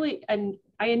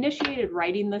 I initiated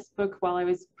writing this book while I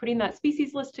was putting that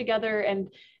species list together, and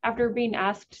after being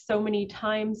asked so many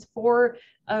times for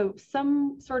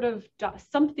something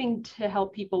to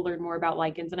help people learn more about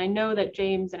lichens. And I know that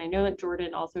James and I know that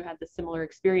Jordan also had the similar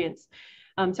experience.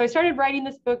 So I started writing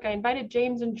this book. I invited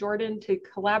James and Jordan to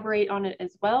collaborate on it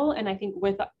as well. And I think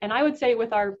I would say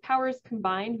with our powers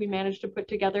combined, we managed to put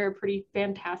together a pretty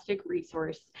fantastic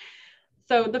resource.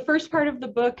 So the first part of the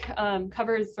book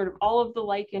covers sort of all of the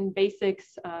lichen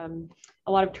basics, a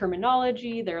lot of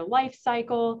terminology, their life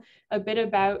cycle, a bit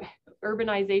about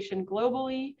urbanization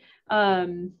globally,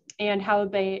 and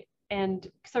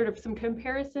sort of some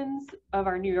comparisons of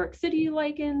our New York City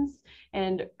lichens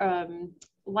and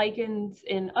lichens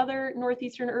in other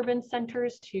northeastern urban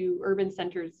centers to urban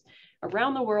centers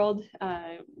around the world.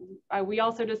 We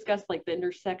also discussed like the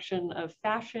intersection of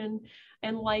fashion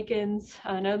and lichens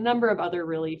and a number of other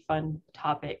really fun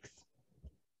topics.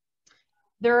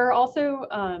 There are also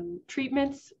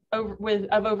treatments of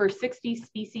over 60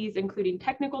 species, including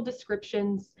technical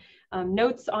descriptions,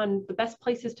 notes on the best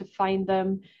places to find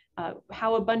them,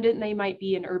 how abundant they might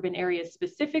be in urban areas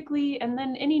specifically, and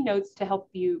then any notes to help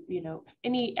you,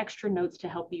 any extra notes to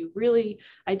help you really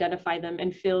identify them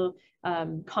and feel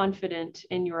confident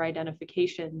in your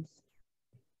identifications.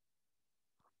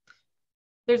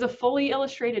 There's a fully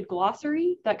illustrated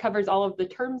glossary that covers all of the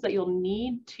terms that you'll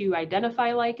need to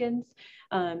identify lichens.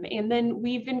 And then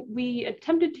we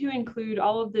attempted to include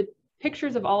all of the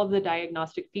pictures of all of the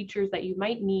diagnostic features that you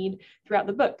might need throughout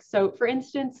the book. So for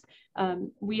instance,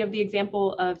 we have the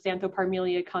example of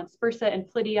Xanthoparmelia conspersa and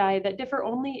Flidii that differ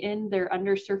only in their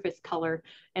undersurface color,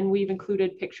 and we've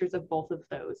included pictures of both of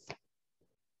those.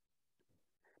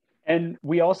 And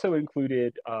we also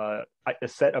included a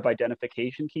set of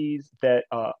identification keys that,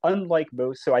 unlike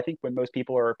most, so I think when most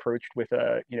people are approached with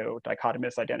a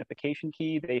dichotomous identification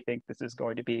key, they think this is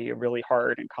going to be a really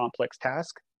hard and complex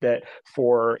task. That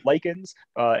for lichens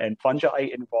and fungi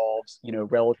involves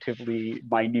relatively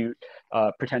minute,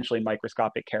 potentially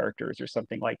microscopic characters or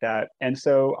something like that. And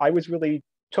so I really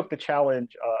took the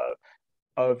challenge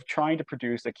of trying to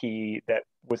produce a key that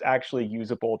was actually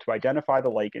usable to identify the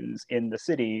lichens in the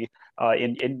city,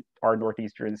 in our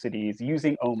northeastern cities,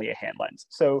 using only a hand lens.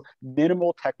 So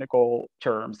minimal technical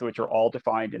terms, which are all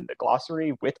defined in the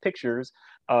glossary with pictures,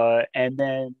 and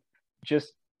then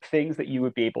just things that you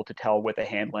would be able to tell with a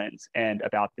hand lens and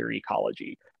about their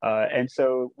ecology. And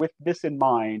so with this in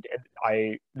mind,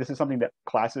 this is something that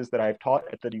classes that I've taught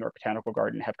at the New York Botanical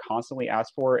Garden have constantly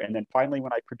asked for. And then finally,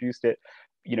 when I produced it,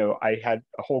 I had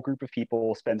a whole group of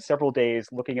people spend several days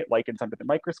looking at lichens under the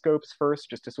microscopes first,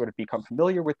 just to sort of become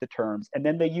familiar with the terms, and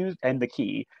then the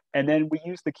key. And then we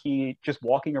used the key just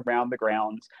walking around the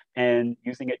grounds and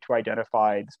using it to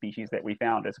identify the species that we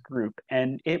found as a group.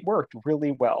 And it worked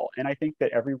really well. And I think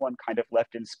that everyone kind of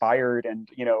left inspired and,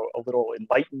 a little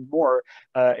enlightened more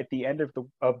at the end of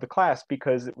the class,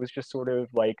 because it was just sort of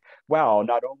like, wow,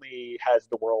 not only has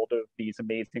the world of these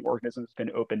amazing organisms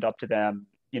been opened up to them,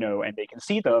 and they can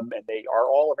see them and they are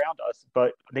all around us,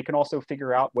 but they can also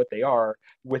figure out what they are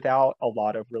without a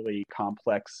lot of really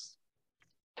complex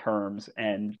terms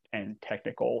and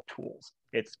technical tools.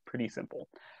 It's pretty simple.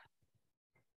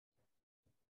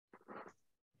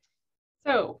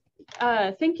 So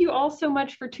thank you all so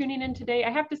much for tuning in today. I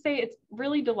have to say it's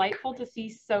really delightful to see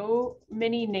so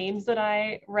many names that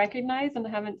I recognize and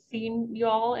haven't seen you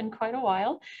all in quite a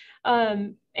while.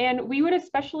 And we would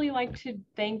especially like to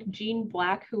thank Jean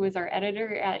Black, who is our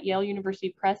editor at Yale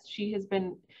University Press. She has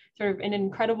been sort of an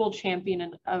incredible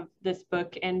champion of this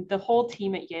book, and the whole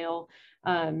team at Yale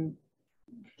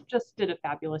just did a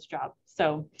fabulous job.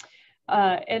 So,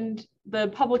 and the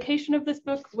publication of this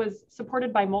book was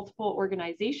supported by multiple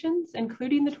organizations,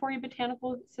 including the Torrey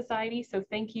Botanical Society. So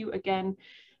thank you again.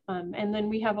 And then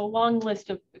we have a long list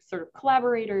of sort of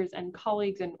collaborators and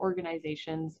colleagues and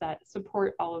organizations that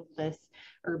support all of this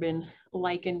urban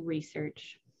lichen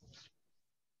research.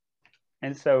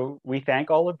 And so we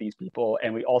thank all of these people,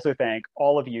 and we also thank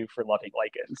all of you for loving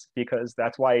lichens, because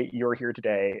that's why you're here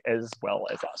today as well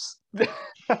as us.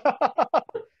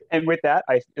 And with that,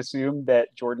 I assume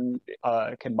that Jordan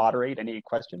can moderate any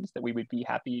questions that we would be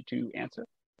happy to answer.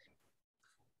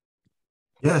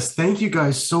 Yes, thank you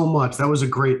guys so much. That was a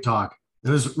great talk. It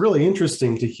was really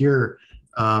interesting to hear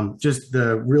just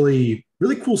the really,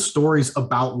 really cool stories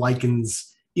about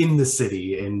lichens in the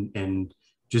city, and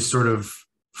just sort of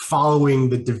following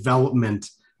the development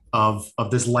of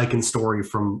this lichen story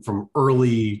from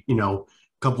early,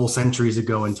 couple centuries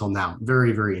ago until now.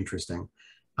 Very, very interesting.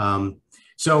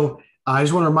 So I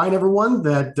just want to remind everyone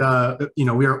that,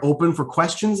 we are open for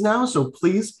questions now. So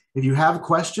please, if you have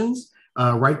questions,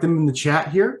 write them in the chat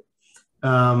here,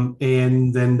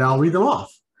 and then I'll read them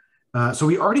off. So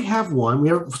we already have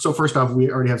one. So first off,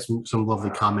 we already have some lovely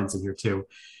comments in here too.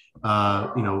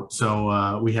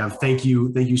 So we have thank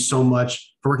you so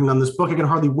much for working on this book. I can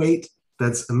hardly wait.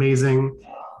 That's amazing.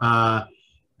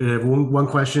 One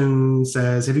question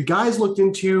says, have you guys looked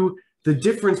into the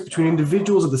difference between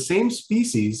individuals of the same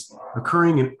species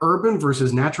occurring in urban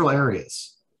versus natural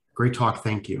areas? Great talk.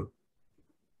 Thank you.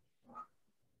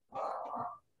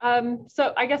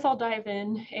 So I guess I'll dive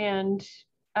in and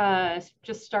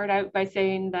just start out by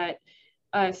saying that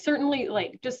certainly,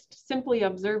 like, just simply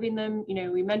observing them,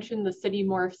 we mentioned the city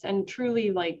morphs, and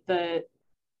truly, like,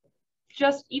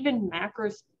 just even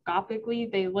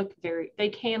macroscopically, they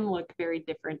can look very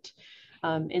different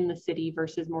in the city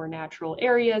versus more natural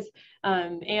areas.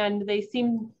 And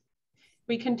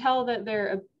we can tell that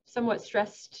they're somewhat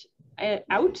stressed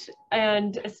out,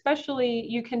 and especially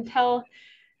you can tell,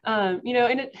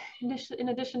 in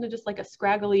addition to just like a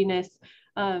scraggliness,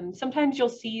 sometimes you'll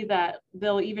see that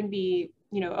they'll even be,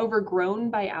 overgrown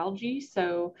by algae.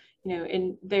 So,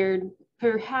 and they're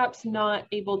perhaps not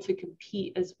able to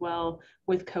compete as well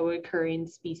with co-occurring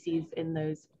species in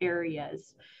those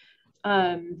areas.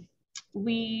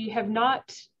 We have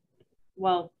not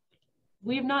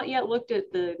yet looked at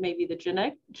maybe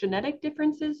the genetic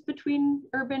differences between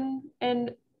urban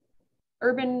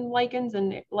lichens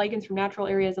and lichens from natural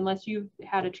areas, unless you've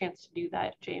had a chance to do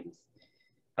that, James.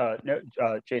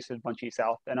 Jason Bunchy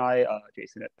South and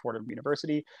Jason at Fordham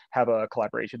University, have a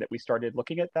collaboration that we started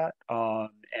looking at that,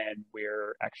 and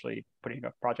we're actually putting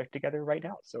a project together right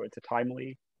now. So it's a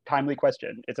timely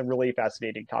question. It's a really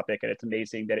fascinating topic, and it's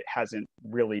amazing that it hasn't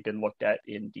really been looked at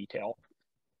in detail.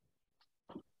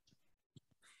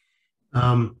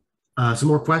 Some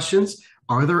more questions.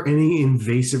 Are there any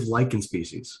invasive lichen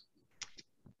species?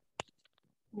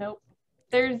 Nope.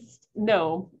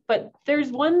 But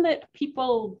there's one that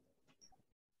people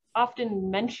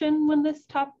often mention when this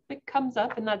topic comes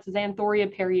up, and that's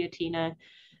Xanthoria parietina.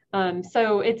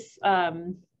 So its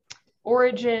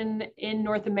origin in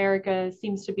North America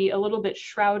seems to be a little bit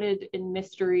shrouded in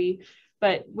mystery,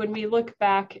 but when we look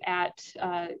back at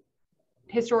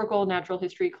historical natural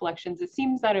history collections, it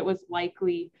seems that it was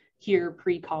likely here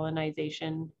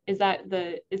pre-colonization. Is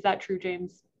that true,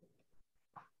 James?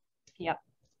 Yeah.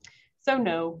 So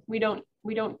no, we don't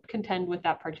contend with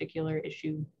that particular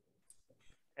issue.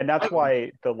 And that's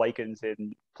why the lichens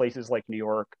in places like New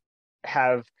York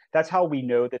that's how we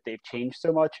know that they've changed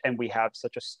so much, and we have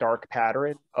such a stark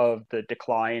pattern of the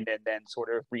decline and then sort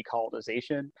of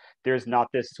recolonization. There's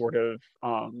not this sort of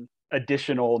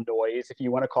additional noise, if you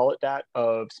want to call it that,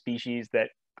 of species that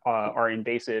are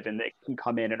invasive and that can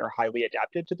come in and are highly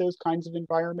adapted to those kinds of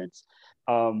environments.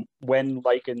 When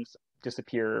lichens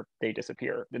disappear, they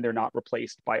disappear, and they're not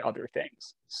replaced by other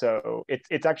things. So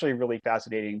it's actually really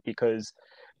fascinating because,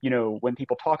 when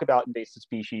people talk about invasive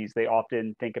species, they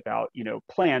often think about,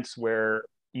 plants where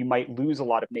you might lose a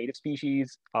lot of native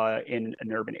species in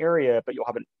an urban area, but you'll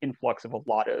have an influx of a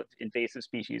lot of invasive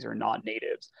species or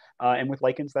non-natives. And with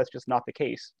lichens, that's just not the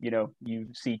case. You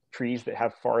see trees that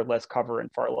have far less cover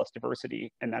and far less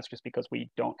diversity, and that's just because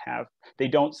they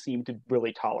don't seem to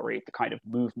really tolerate the kind of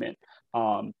movement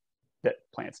that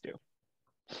plants do.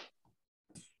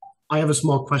 I have a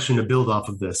small question to build off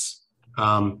of this.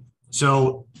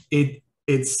 So it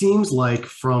seems like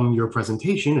from your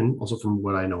presentation and also from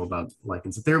what I know about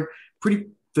lichens that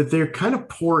they're kind of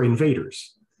poor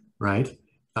invaders, right?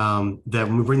 That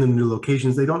when we bring them to new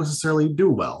locations, they don't necessarily do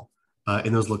well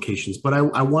in those locations. But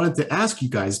I wanted to ask you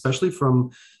guys, especially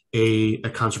from a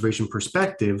conservation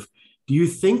perspective, do you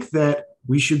think that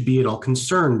we should be at all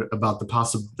concerned about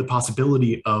the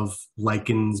possibility of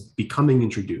lichens becoming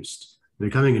introduced,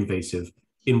 becoming invasive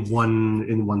in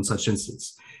one such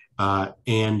instance?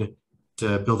 And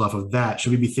to build off of that,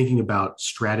 should we be thinking about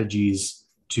strategies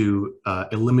to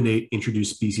eliminate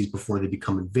introduced species before they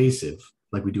become invasive,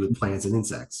 like we do with plants and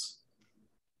insects?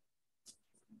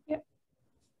 Yeah.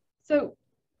 So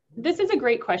this is a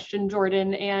great question,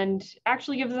 Jordan, and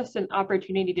actually gives us an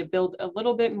opportunity to build a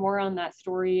little bit more on that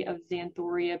story of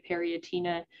Xanthoria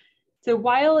parietina. So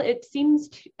while it seems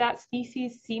that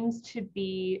species seems to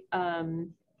be,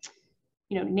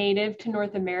 native to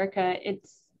North America,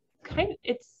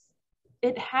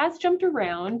 it has jumped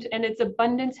around and its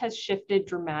abundance has shifted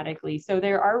dramatically. So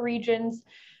there are regions,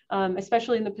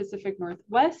 especially in the Pacific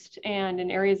Northwest and in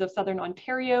areas of Southern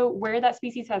Ontario, where that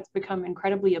species has become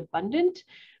incredibly abundant,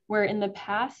 where in the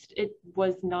past it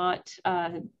was not,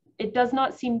 it does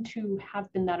not seem to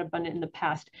have been that abundant in the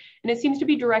past. And it seems to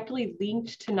be directly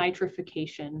linked to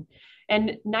nitrification.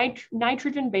 And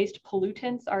nitrogen-based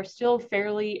pollutants are still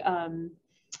fairly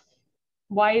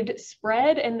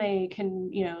widespread, and they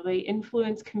can, they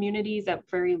influence communities at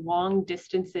very long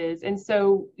distances. And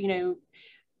so,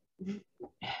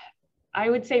 I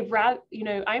would say, I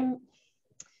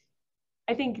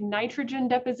think nitrogen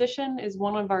deposition is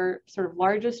one of our sort of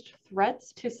largest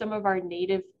threats to some of our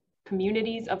native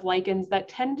communities of lichens that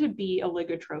tend to be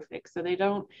oligotrophic. So they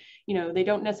don't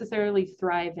necessarily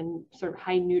thrive in sort of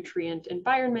high nutrient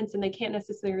environments, and they can't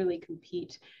necessarily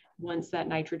compete once that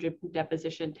nitrogen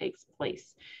deposition takes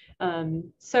place.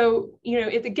 So,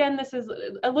 again, this is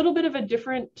a little bit of a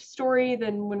different story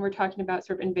than when we're talking about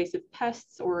sort of invasive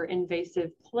pests or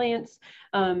invasive plants.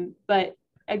 But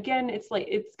again, it's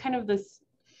kind of this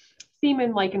theme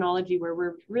in lichenology where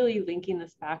we're really linking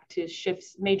this back to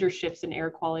major shifts in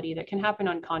air quality that can happen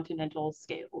on continental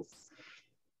scales.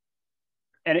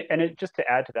 And just to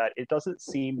add to that, it doesn't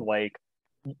seem like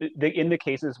in the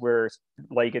cases where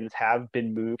lichens have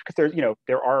been moved, because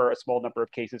there are a small number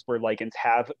of cases where lichens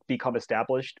have become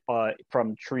established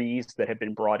from trees that have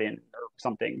been brought in or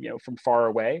something, from far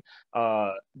away.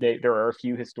 There are a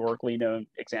few historically known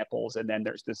examples, and then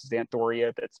there's this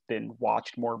Xanthoria that's been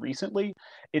watched more recently.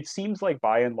 It seems like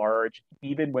by and large,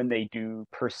 even when they do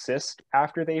persist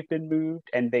after they've been moved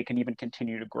and they can even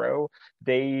continue to grow,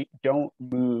 they don't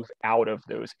move out of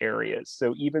those areas.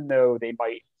 So even though they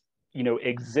might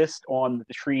exist on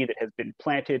the tree that has been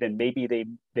planted, and maybe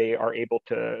they are able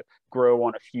to grow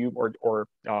on a few or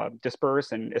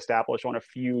disperse and establish on a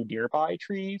few nearby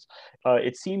trees.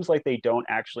 It seems like they don't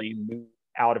actually move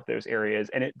out of those areas.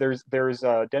 And there's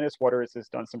Dennis Waters has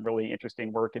done some really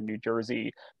interesting work in New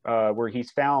Jersey, where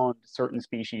he's found certain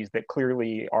species that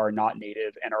clearly are not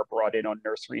native and are brought in on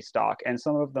nursery stock. And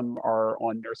some of them are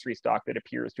on nursery stock that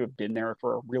appears to have been there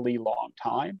for a really long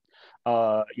time,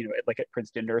 like at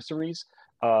Princeton nurseries.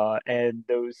 And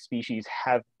those species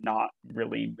have not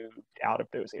really moved out of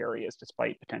those areas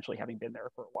despite potentially having been there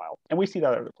for a while. And we see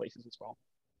that other places as well.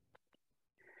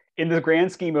 In the grand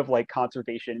scheme of like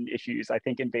conservation issues, I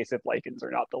think invasive lichens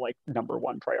are not the like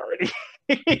 #1 priority.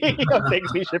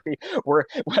 Things we should be.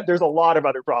 There's a lot of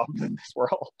other problems in this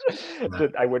world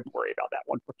that I wouldn't worry about that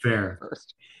one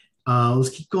first. Let's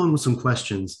keep going with some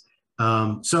questions.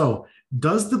 So,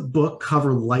 does the book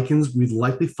cover lichens we'd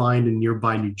likely find in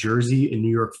nearby New Jersey and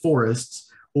New York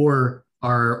forests, or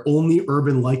are only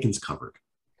urban lichens covered?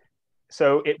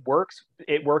 So it works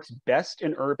best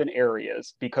in urban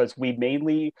areas because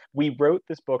we wrote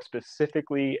this book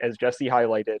specifically, as Jessi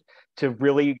highlighted, to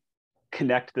really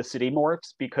connect the city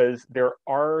morphs, because there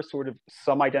are sort of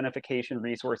some identification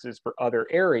resources for other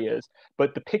areas,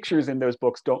 but the pictures in those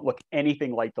books don't look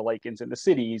anything like the lichens in the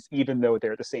cities, even though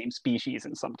they're the same species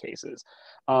in some cases.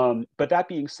 But that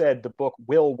being said, the book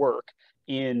will work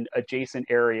in adjacent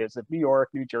areas of New York,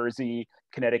 New Jersey,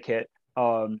 Connecticut,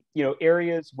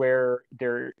 areas where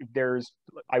there's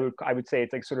I would say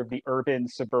it's like sort of the urban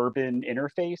suburban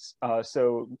interface.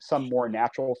 So some more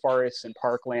natural forests and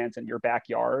parklands in your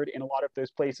backyard in a lot of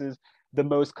those places. The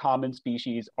most common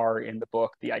species are in the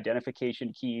book. The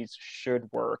identification keys should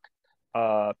work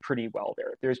pretty well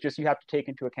there. There's just, you have to take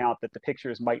into account that the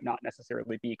pictures might not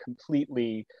necessarily be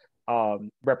completely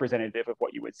representative of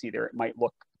what you would see there. It might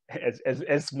look,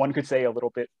 as one could say, a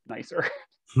little bit nicer.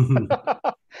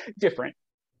 Different.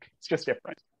 It's just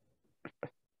different.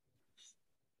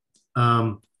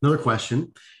 Another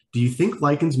question. Do you think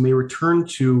lichens may return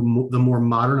to the more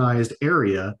modernized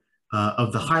area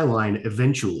of the High Line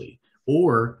eventually?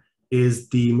 Or is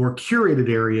the more curated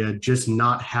area just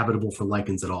not habitable for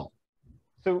lichens at all?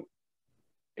 So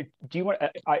do you want,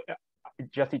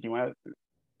 Jessi, do you want to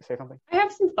say something? I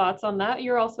have some thoughts on that.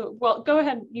 You're also, well, go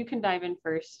ahead. You can dive in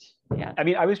first. Yeah. I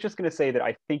mean, I was just going to say that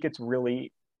I think it's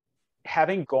really,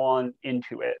 having gone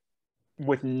into it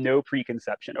with no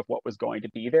preconception of what was going to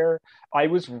be there, I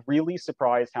was really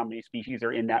surprised how many species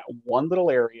are in that one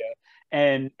little area.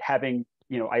 And having,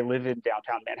 I live in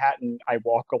downtown Manhattan, I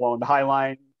walk along the High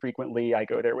Line frequently, I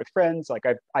go there with friends, like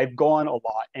I've gone a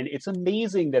lot, and it's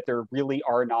amazing that there really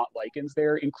are not lichens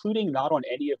there, including not on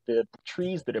any of the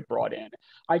trees that have brought in.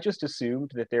 I just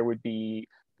assumed that there would be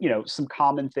some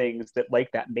common things that,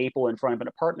 like that maple in front of an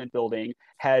apartment building,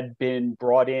 had been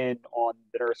brought in on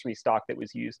the nursery stock that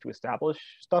was used to establish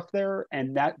stuff there.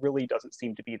 And that really doesn't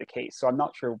seem to be the case. So I'm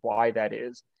not sure why that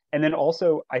is. And then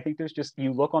also, I think there's just,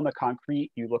 you look on the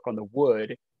concrete, you look on the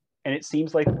wood, and it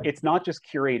seems like it's not just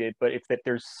curated, but it's that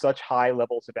there's such high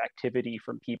levels of activity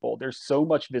from people. There's so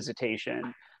much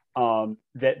visitation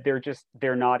that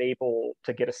they're not able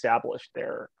to get established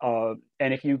there.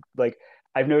 And if you like,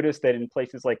 I've noticed that in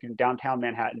places like in downtown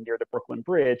Manhattan near the Brooklyn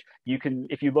Bridge, you can,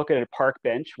 if you look at a park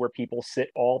bench where people sit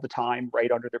all the time right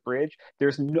under the bridge,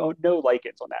 there's no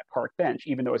lichens on that park bench,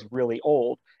 even though it's really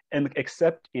old, and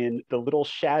except in the little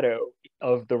shadow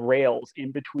of the rails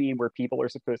in between where people are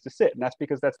supposed to sit. And that's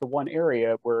because that's the one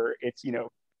area where it's,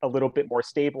 a little bit more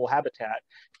stable habitat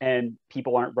and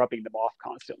people aren't rubbing them off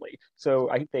constantly. So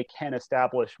I think they can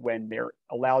establish when they're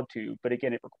allowed to, but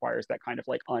again, it requires that kind of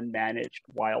like unmanaged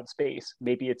wild space.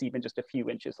 Maybe it's even just a few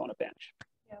inches on a bench.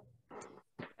 Yeah,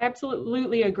 I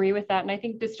absolutely agree with that. And I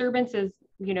think disturbance is,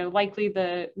 likely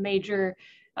the major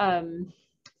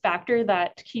factor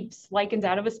that keeps lichens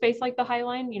out of a space like the High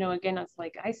Line. Again, it's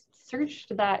like I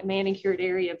searched that manicured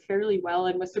area fairly well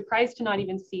and was surprised to not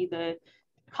even see the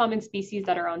common species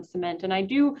that are on cement. And I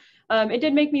do, it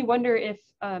did make me wonder if,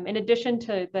 in addition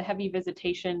to the heavy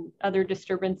visitation, other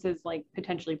disturbances like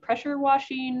potentially pressure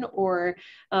washing or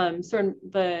sort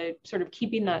of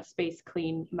keeping that space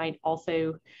clean might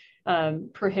also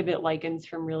prohibit lichens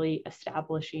from really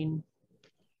establishing.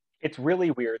 It's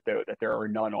really weird though that there are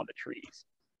none on the trees,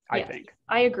 I think.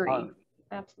 I agree,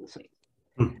 absolutely.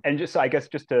 And just, I guess,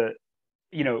 just to,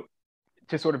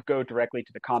 to sort of go directly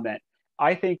to the comment,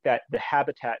 I think that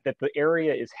the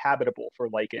area is habitable for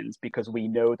lichens because we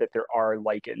know that there are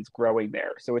lichens growing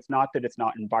there. So it's not that it's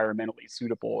not environmentally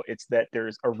suitable, it's that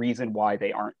there's a reason why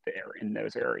they aren't there in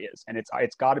those areas. And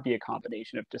it's got to be a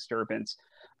combination of disturbance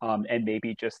and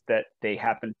maybe just that they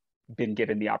happen, been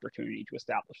given the opportunity to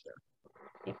establish there.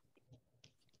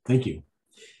 Thank you.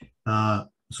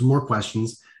 Some more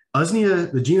questions.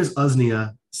 Usnea, the genus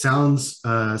Usnea sounds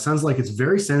like it's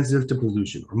very sensitive to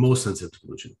pollution, or most sensitive to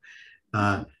pollution.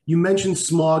 You mentioned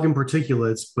smog and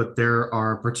particulates, but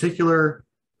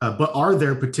are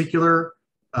there particular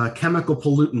chemical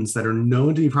pollutants that are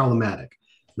known to be problematic?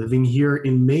 Living here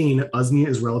in Maine, Usnea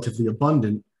is relatively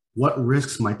abundant. What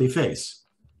risks might they face?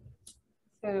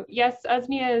 So yes,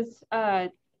 Usneas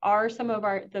are some of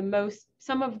the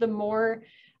more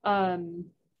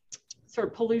sort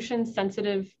of pollution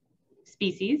sensitive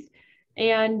species.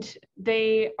 And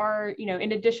they are,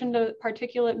 in addition to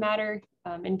particulate matter,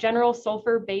 in general,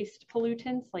 sulfur-based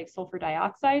pollutants like sulfur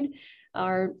dioxide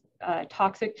are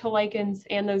toxic to lichens,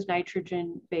 and those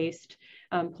nitrogen-based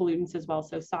pollutants as well,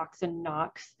 so SOx and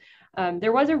NOx.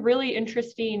 There was a really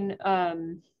interesting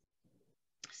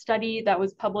study that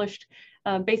was published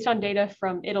based on data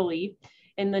from Italy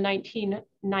in the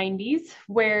 1990s,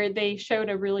 where they showed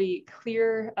a really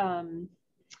clear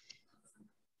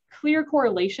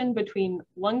correlation between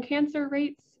lung cancer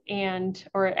rates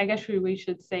or I guess we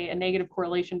should say a negative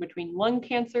correlation between lung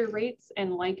cancer rates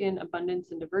and lichen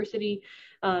abundance and diversity.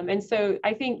 And so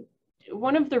I think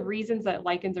one of the reasons that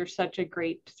lichens are such a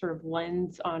great sort of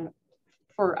lens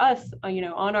for us,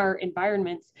 on our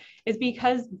environments, is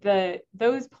because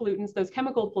those pollutants, those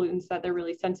chemical pollutants that they're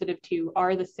really sensitive to,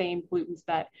 are the same pollutants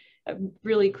that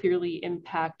really clearly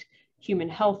impact human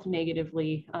health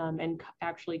negatively and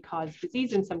actually cause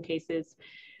disease in some cases.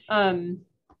 Do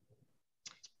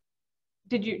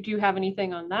you have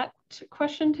anything on that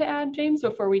question to add, James,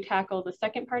 before we tackle the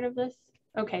second part of this?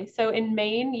 Okay, so in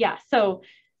Maine, yeah, so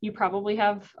you probably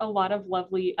have a lot of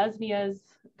lovely Usneas.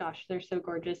 Gosh, they're so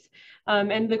gorgeous.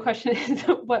 And the question is,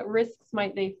 what risks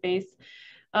might they face?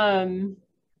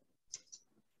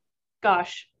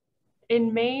 Gosh,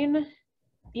 in Maine,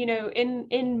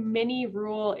 in many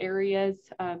rural areas,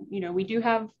 we do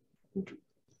have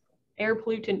air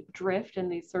pollutant drift and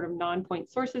these sort of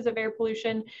non-point sources of air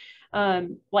pollution.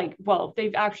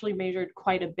 They've actually measured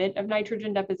quite a bit of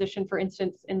nitrogen deposition, for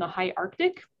instance, in the high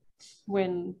Arctic,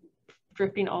 when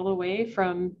drifting all the way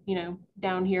from,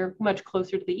 down here much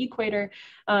closer to the equator.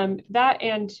 In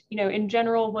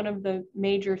general, one of the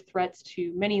major threats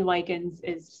to many lichens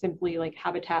is simply like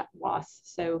habitat loss.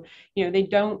 So, they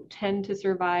don't tend to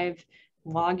survive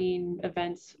logging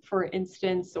events, for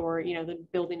instance, or, the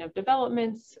building of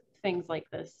developments, things like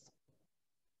this.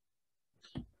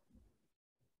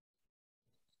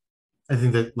 I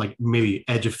think that maybe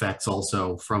edge effects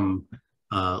also from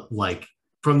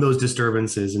those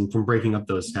disturbances and from breaking up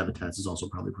those habitats is also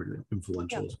probably pretty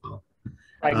influential as well.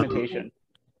 Fragmentation.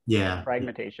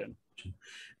 Fragmentation.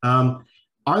 Are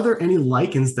there any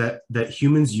lichens that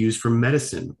humans use for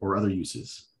medicine or other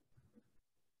uses?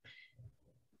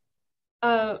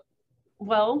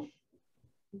 Well,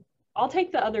 I'll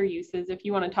take the other uses if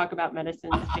you want to talk about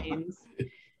medicines, James.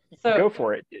 So go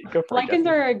for it. Lichens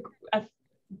are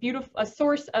a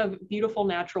source of beautiful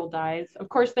natural dyes. Of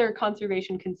course, there are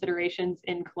conservation considerations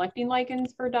in collecting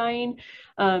lichens for dyeing,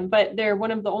 but they're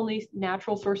one of the only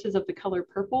natural sources of the color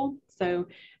purple. So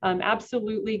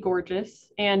absolutely gorgeous.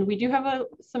 And we do have a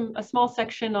small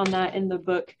section on that in the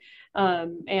book,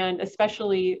 and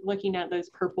especially looking at those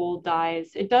purple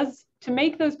dyes. To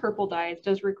make those purple dyes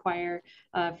does require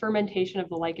fermentation of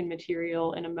the lichen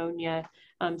material in ammonia.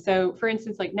 So for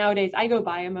instance, like nowadays I go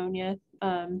buy ammonia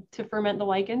to ferment the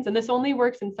lichens, and this only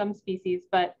works in some species,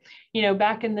 but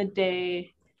back in the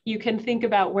day, you can think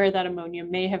about where that ammonia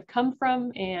may have come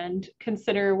from and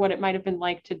consider what it might have been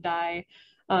like to dye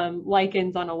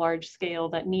lichens on a large scale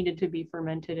that needed to be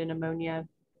fermented in ammonia.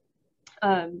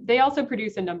 They also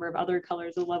produce a number of other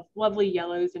colors, lovely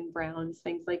yellows and browns,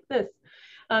 things like this.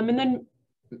 And then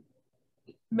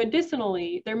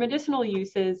medicinally, their medicinal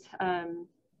uses,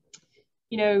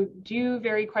 do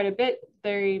vary quite a bit.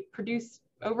 They produce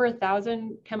over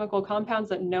 1,000 chemical compounds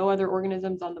that no other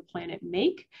organisms on the planet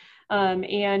make.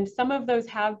 And some of those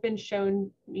have been shown,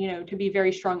 to be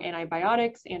very strong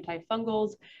antibiotics,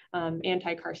 antifungals,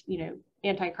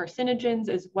 anti-carcinogens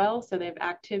as well. So they have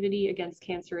activity against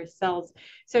cancerous cells.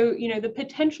 So, the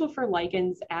potential for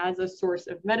lichens as a source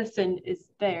of medicine is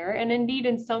there. And indeed,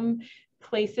 in some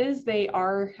places, they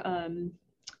are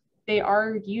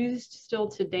used still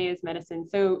today as medicine.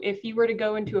 So if you were to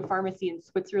go into a pharmacy in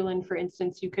Switzerland, for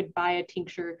instance, you could buy a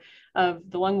tincture of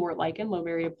the lungwort lichen,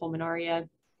 Lobelia pulmonaria,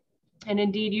 And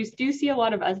indeed, you do see a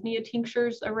lot of usnea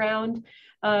tinctures around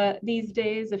these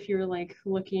days if you're like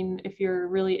looking, if you're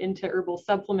really into herbal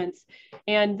supplements.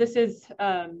 And this is,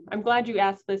 I'm glad you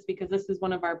asked this because this is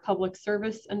one of our public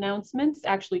service announcements,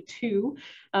 actually two.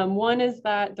 One is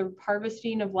that the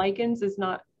harvesting of lichens is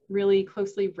not really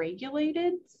closely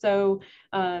regulated. So,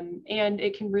 and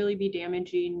it can really be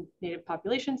damaging native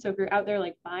populations. So if you're out there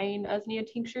like buying usnea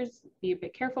tinctures, be a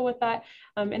bit careful with that.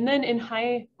 And then in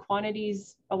high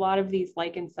quantities, a lot of these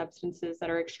lichen substances that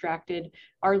are extracted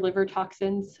are liver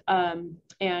toxins.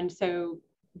 And so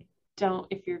don't,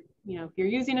 if you're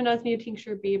using an usnea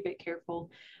tincture, be a bit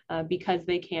careful because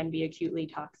they can be acutely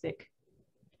toxic.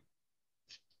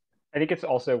 I think it's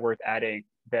also worth adding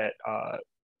that,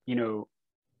 you know,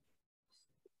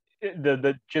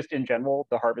 the just in general,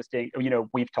 the harvesting,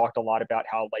 we've talked a lot about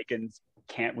how lichens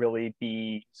can't really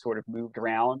be sort of moved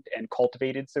around and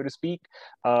cultivated, so to speak,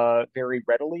 very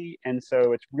readily. And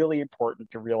so it's really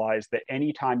important to realize that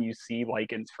anytime you see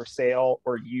lichens for sale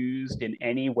or used in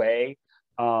any way,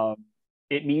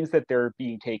 it means that they're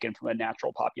being taken from a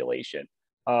natural population.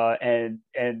 And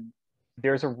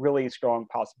there's a really strong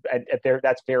possibility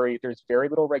there's very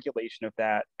little regulation of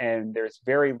that, and there's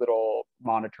very little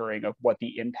monitoring of what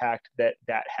the impact that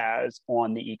has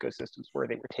on the ecosystems where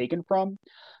they were taken from.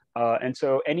 And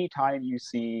so anytime you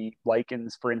see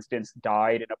lichens, for instance,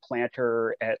 dyed in a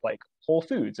planter at like Whole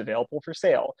Foods available for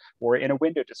sale, or in a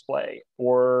window display,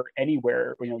 or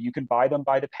anywhere, you can buy them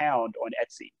by the pound on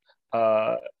Etsy.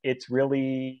 It's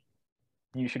really,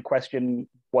 you should question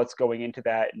what's going into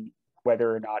that and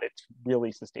whether or not it's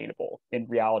really sustainable. In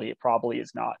reality, it probably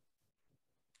is not.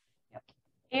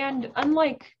 And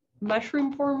unlike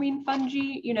mushroom forming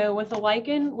fungi, with a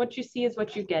lichen, what you see is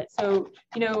what you get. So,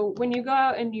 when you go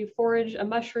out and you forage a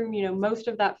mushroom, most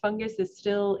of that fungus is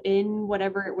still in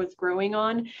whatever it was growing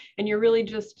on, and you're really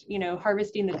just,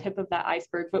 harvesting the tip of that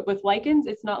iceberg. But with lichens,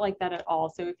 it's not like that at all.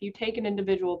 So if you take an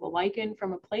individual of a lichen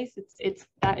from a place, it's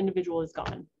that individual is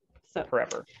gone. So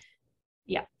forever.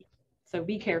 Yeah. So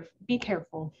be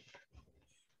careful.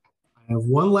 I have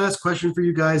one last question for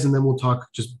you guys, and then we'll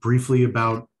talk just briefly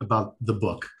about the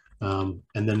book, and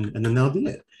then that'll be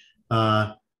it.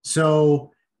 The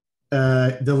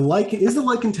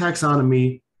lichen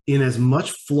taxonomy in as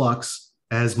much flux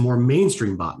as more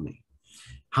mainstream botany?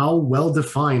 How well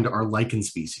defined are lichen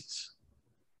species?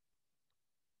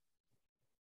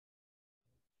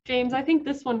 James, I think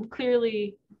this one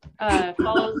clearly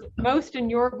falls most in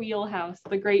your wheelhouse,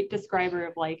 the great describer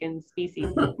of lichen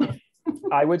species.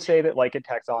 I would say that lichen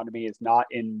taxonomy is not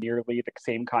in nearly the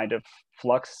same kind of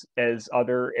flux as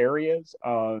other areas.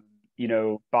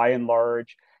 By and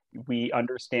large, we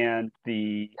understand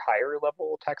the higher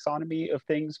level taxonomy of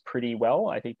things pretty well.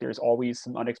 I think there's always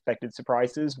some unexpected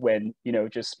surprises when,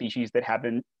 just species that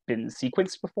haven't been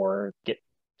sequenced before get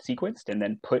sequenced and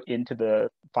then put into the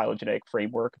phylogenetic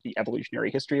framework, the evolutionary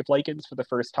history of lichens for the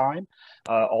first time.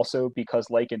 Also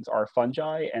because lichens are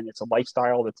fungi and it's a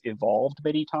lifestyle that's evolved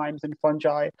many times in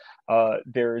fungi,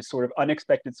 there's sort of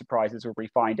unexpected surprises where we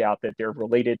find out that they're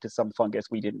related to some fungus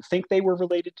we didn't think they were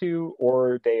related to,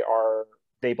 or they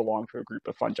belong to a group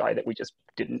of fungi that we just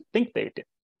didn't think they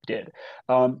did.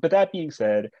 But that being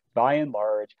said, by and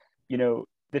large,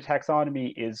 the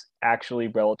taxonomy is actually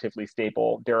relatively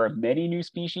stable. There are many new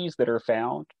species that are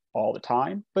found all the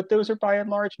time, but those are by and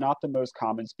large not the most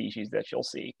common species that you'll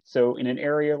see. So in an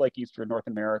area like Eastern North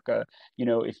America,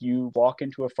 if you walk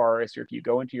into a forest or if you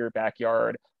go into your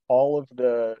backyard, all of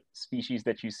the species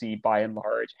that you see by and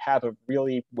large have a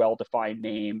really well-defined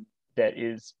name that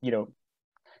is,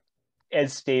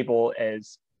 as stable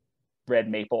as red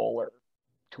maple or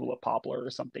tulip poplar or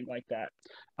something like that.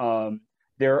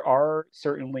 There are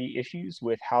certainly issues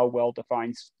with how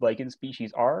well-defined lichen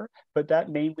species are, but that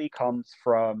mainly comes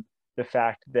from the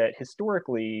fact that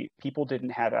historically people didn't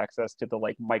have access to the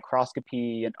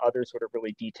microscopy and other sort of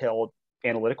really detailed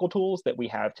analytical tools that we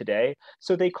have today.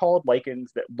 So they called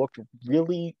lichens that looked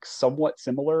really somewhat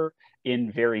similar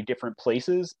in very different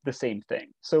places the same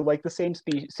thing. So like the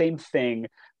same thing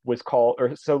was called,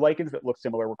 or so lichens that look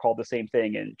similar were called the same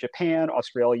thing in Japan,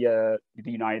 Australia,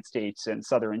 the United States, and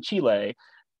southern Chile.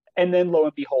 And then lo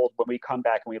and behold, when we come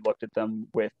back and we looked at them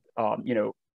with,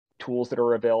 tools that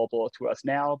are available to us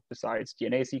now, besides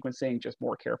DNA sequencing, just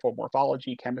more careful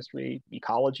morphology, chemistry,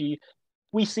 ecology,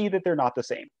 we see that they're not the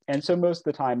same. And so most of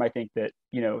the time, I think that,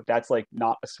 that's like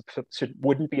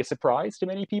wouldn't be a surprise to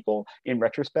many people in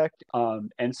retrospect.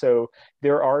 And so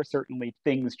there are certainly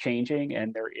things changing,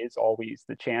 and there is always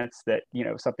the chance that,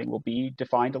 something will be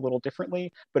defined a little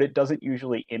differently, but it doesn't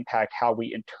usually impact how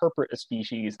we interpret a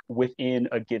species within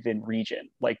a given region,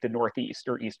 like the Northeast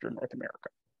or Eastern North America.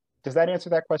 Does that answer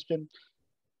that question?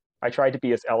 I tried to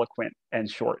be as eloquent and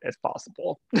short as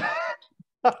possible.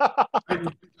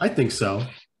 I think so.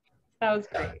 That was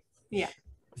great. Yeah.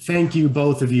 Thank you,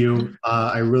 both of you.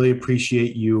 I really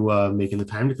appreciate you making the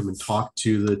time to come and talk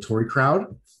to the Torrey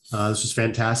crowd. This was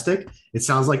fantastic. It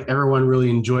sounds like everyone really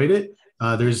enjoyed it.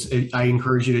 I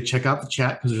encourage you to check out the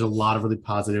chat because there's a lot of really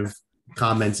positive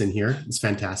comments in here. It's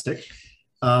fantastic.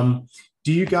 Do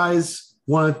you guys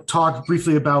want to talk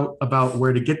briefly about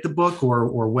where to get the book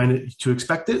or when to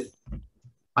expect it?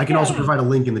 I can also provide a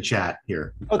link in the chat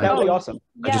here. Oh, that would be awesome.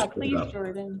 Yeah, please,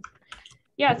 Jordan.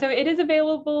 Yeah, so it is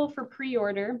available for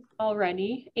pre-order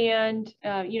already. And,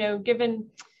 given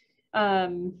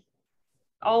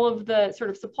all of the sort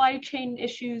of supply chain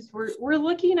issues, we're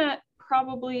looking at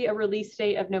probably a release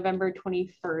date of November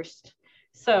 21st.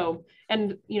 So,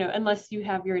 and, unless you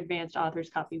have your advanced author's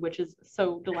copy, which is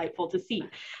so delightful to see.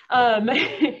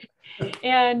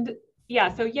 And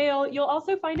yeah, so you'll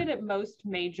also find it at most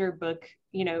major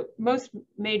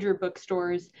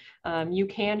bookstores. You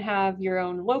can have your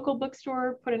own local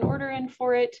bookstore put an order in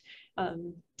for it.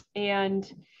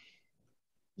 And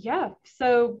yeah,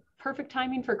 so perfect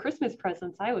timing for Christmas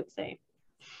presents, I would say.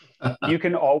 You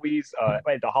can always,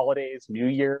 the holidays, New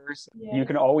Year's, you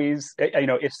can always,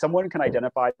 if someone can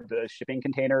identify the shipping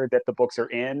container that the books are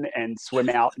in and swim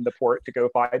out in the port to go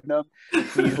find them,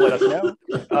 please let us know.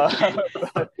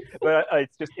 But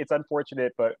it's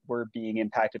unfortunate, but we're being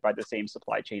impacted by the same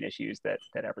supply chain issues that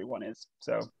everyone is.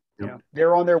 So,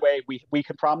 they're on their way. We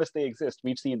can promise they exist.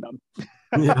 We've seen them.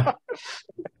 Yeah.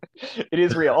 It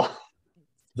is real.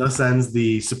 Thus ends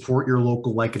the support your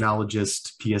local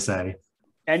lichenologist PSA.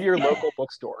 And your local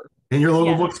bookstore. And your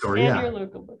local bookstore, and your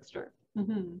local bookstore.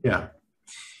 Mm-hmm. Yeah.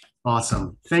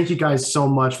 Awesome. Thank you guys so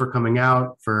much for coming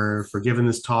out, for giving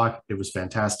this talk. It was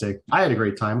fantastic. I had a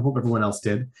great time. Hope everyone else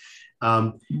did.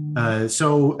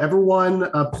 So everyone,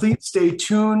 please stay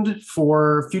tuned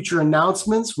for future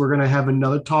announcements. We're going to have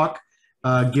another talk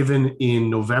given in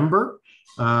November.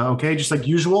 Okay, just like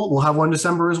usual. We'll have one in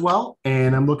December as well.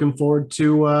 And I'm looking forward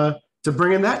to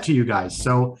bringing that to you guys.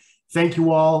 So thank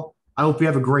you all. I hope you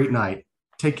have a great night.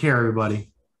 Take care,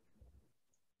 everybody.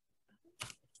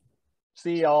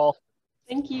 See y'all.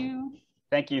 Thank you.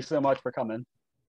 Thank you so much for coming.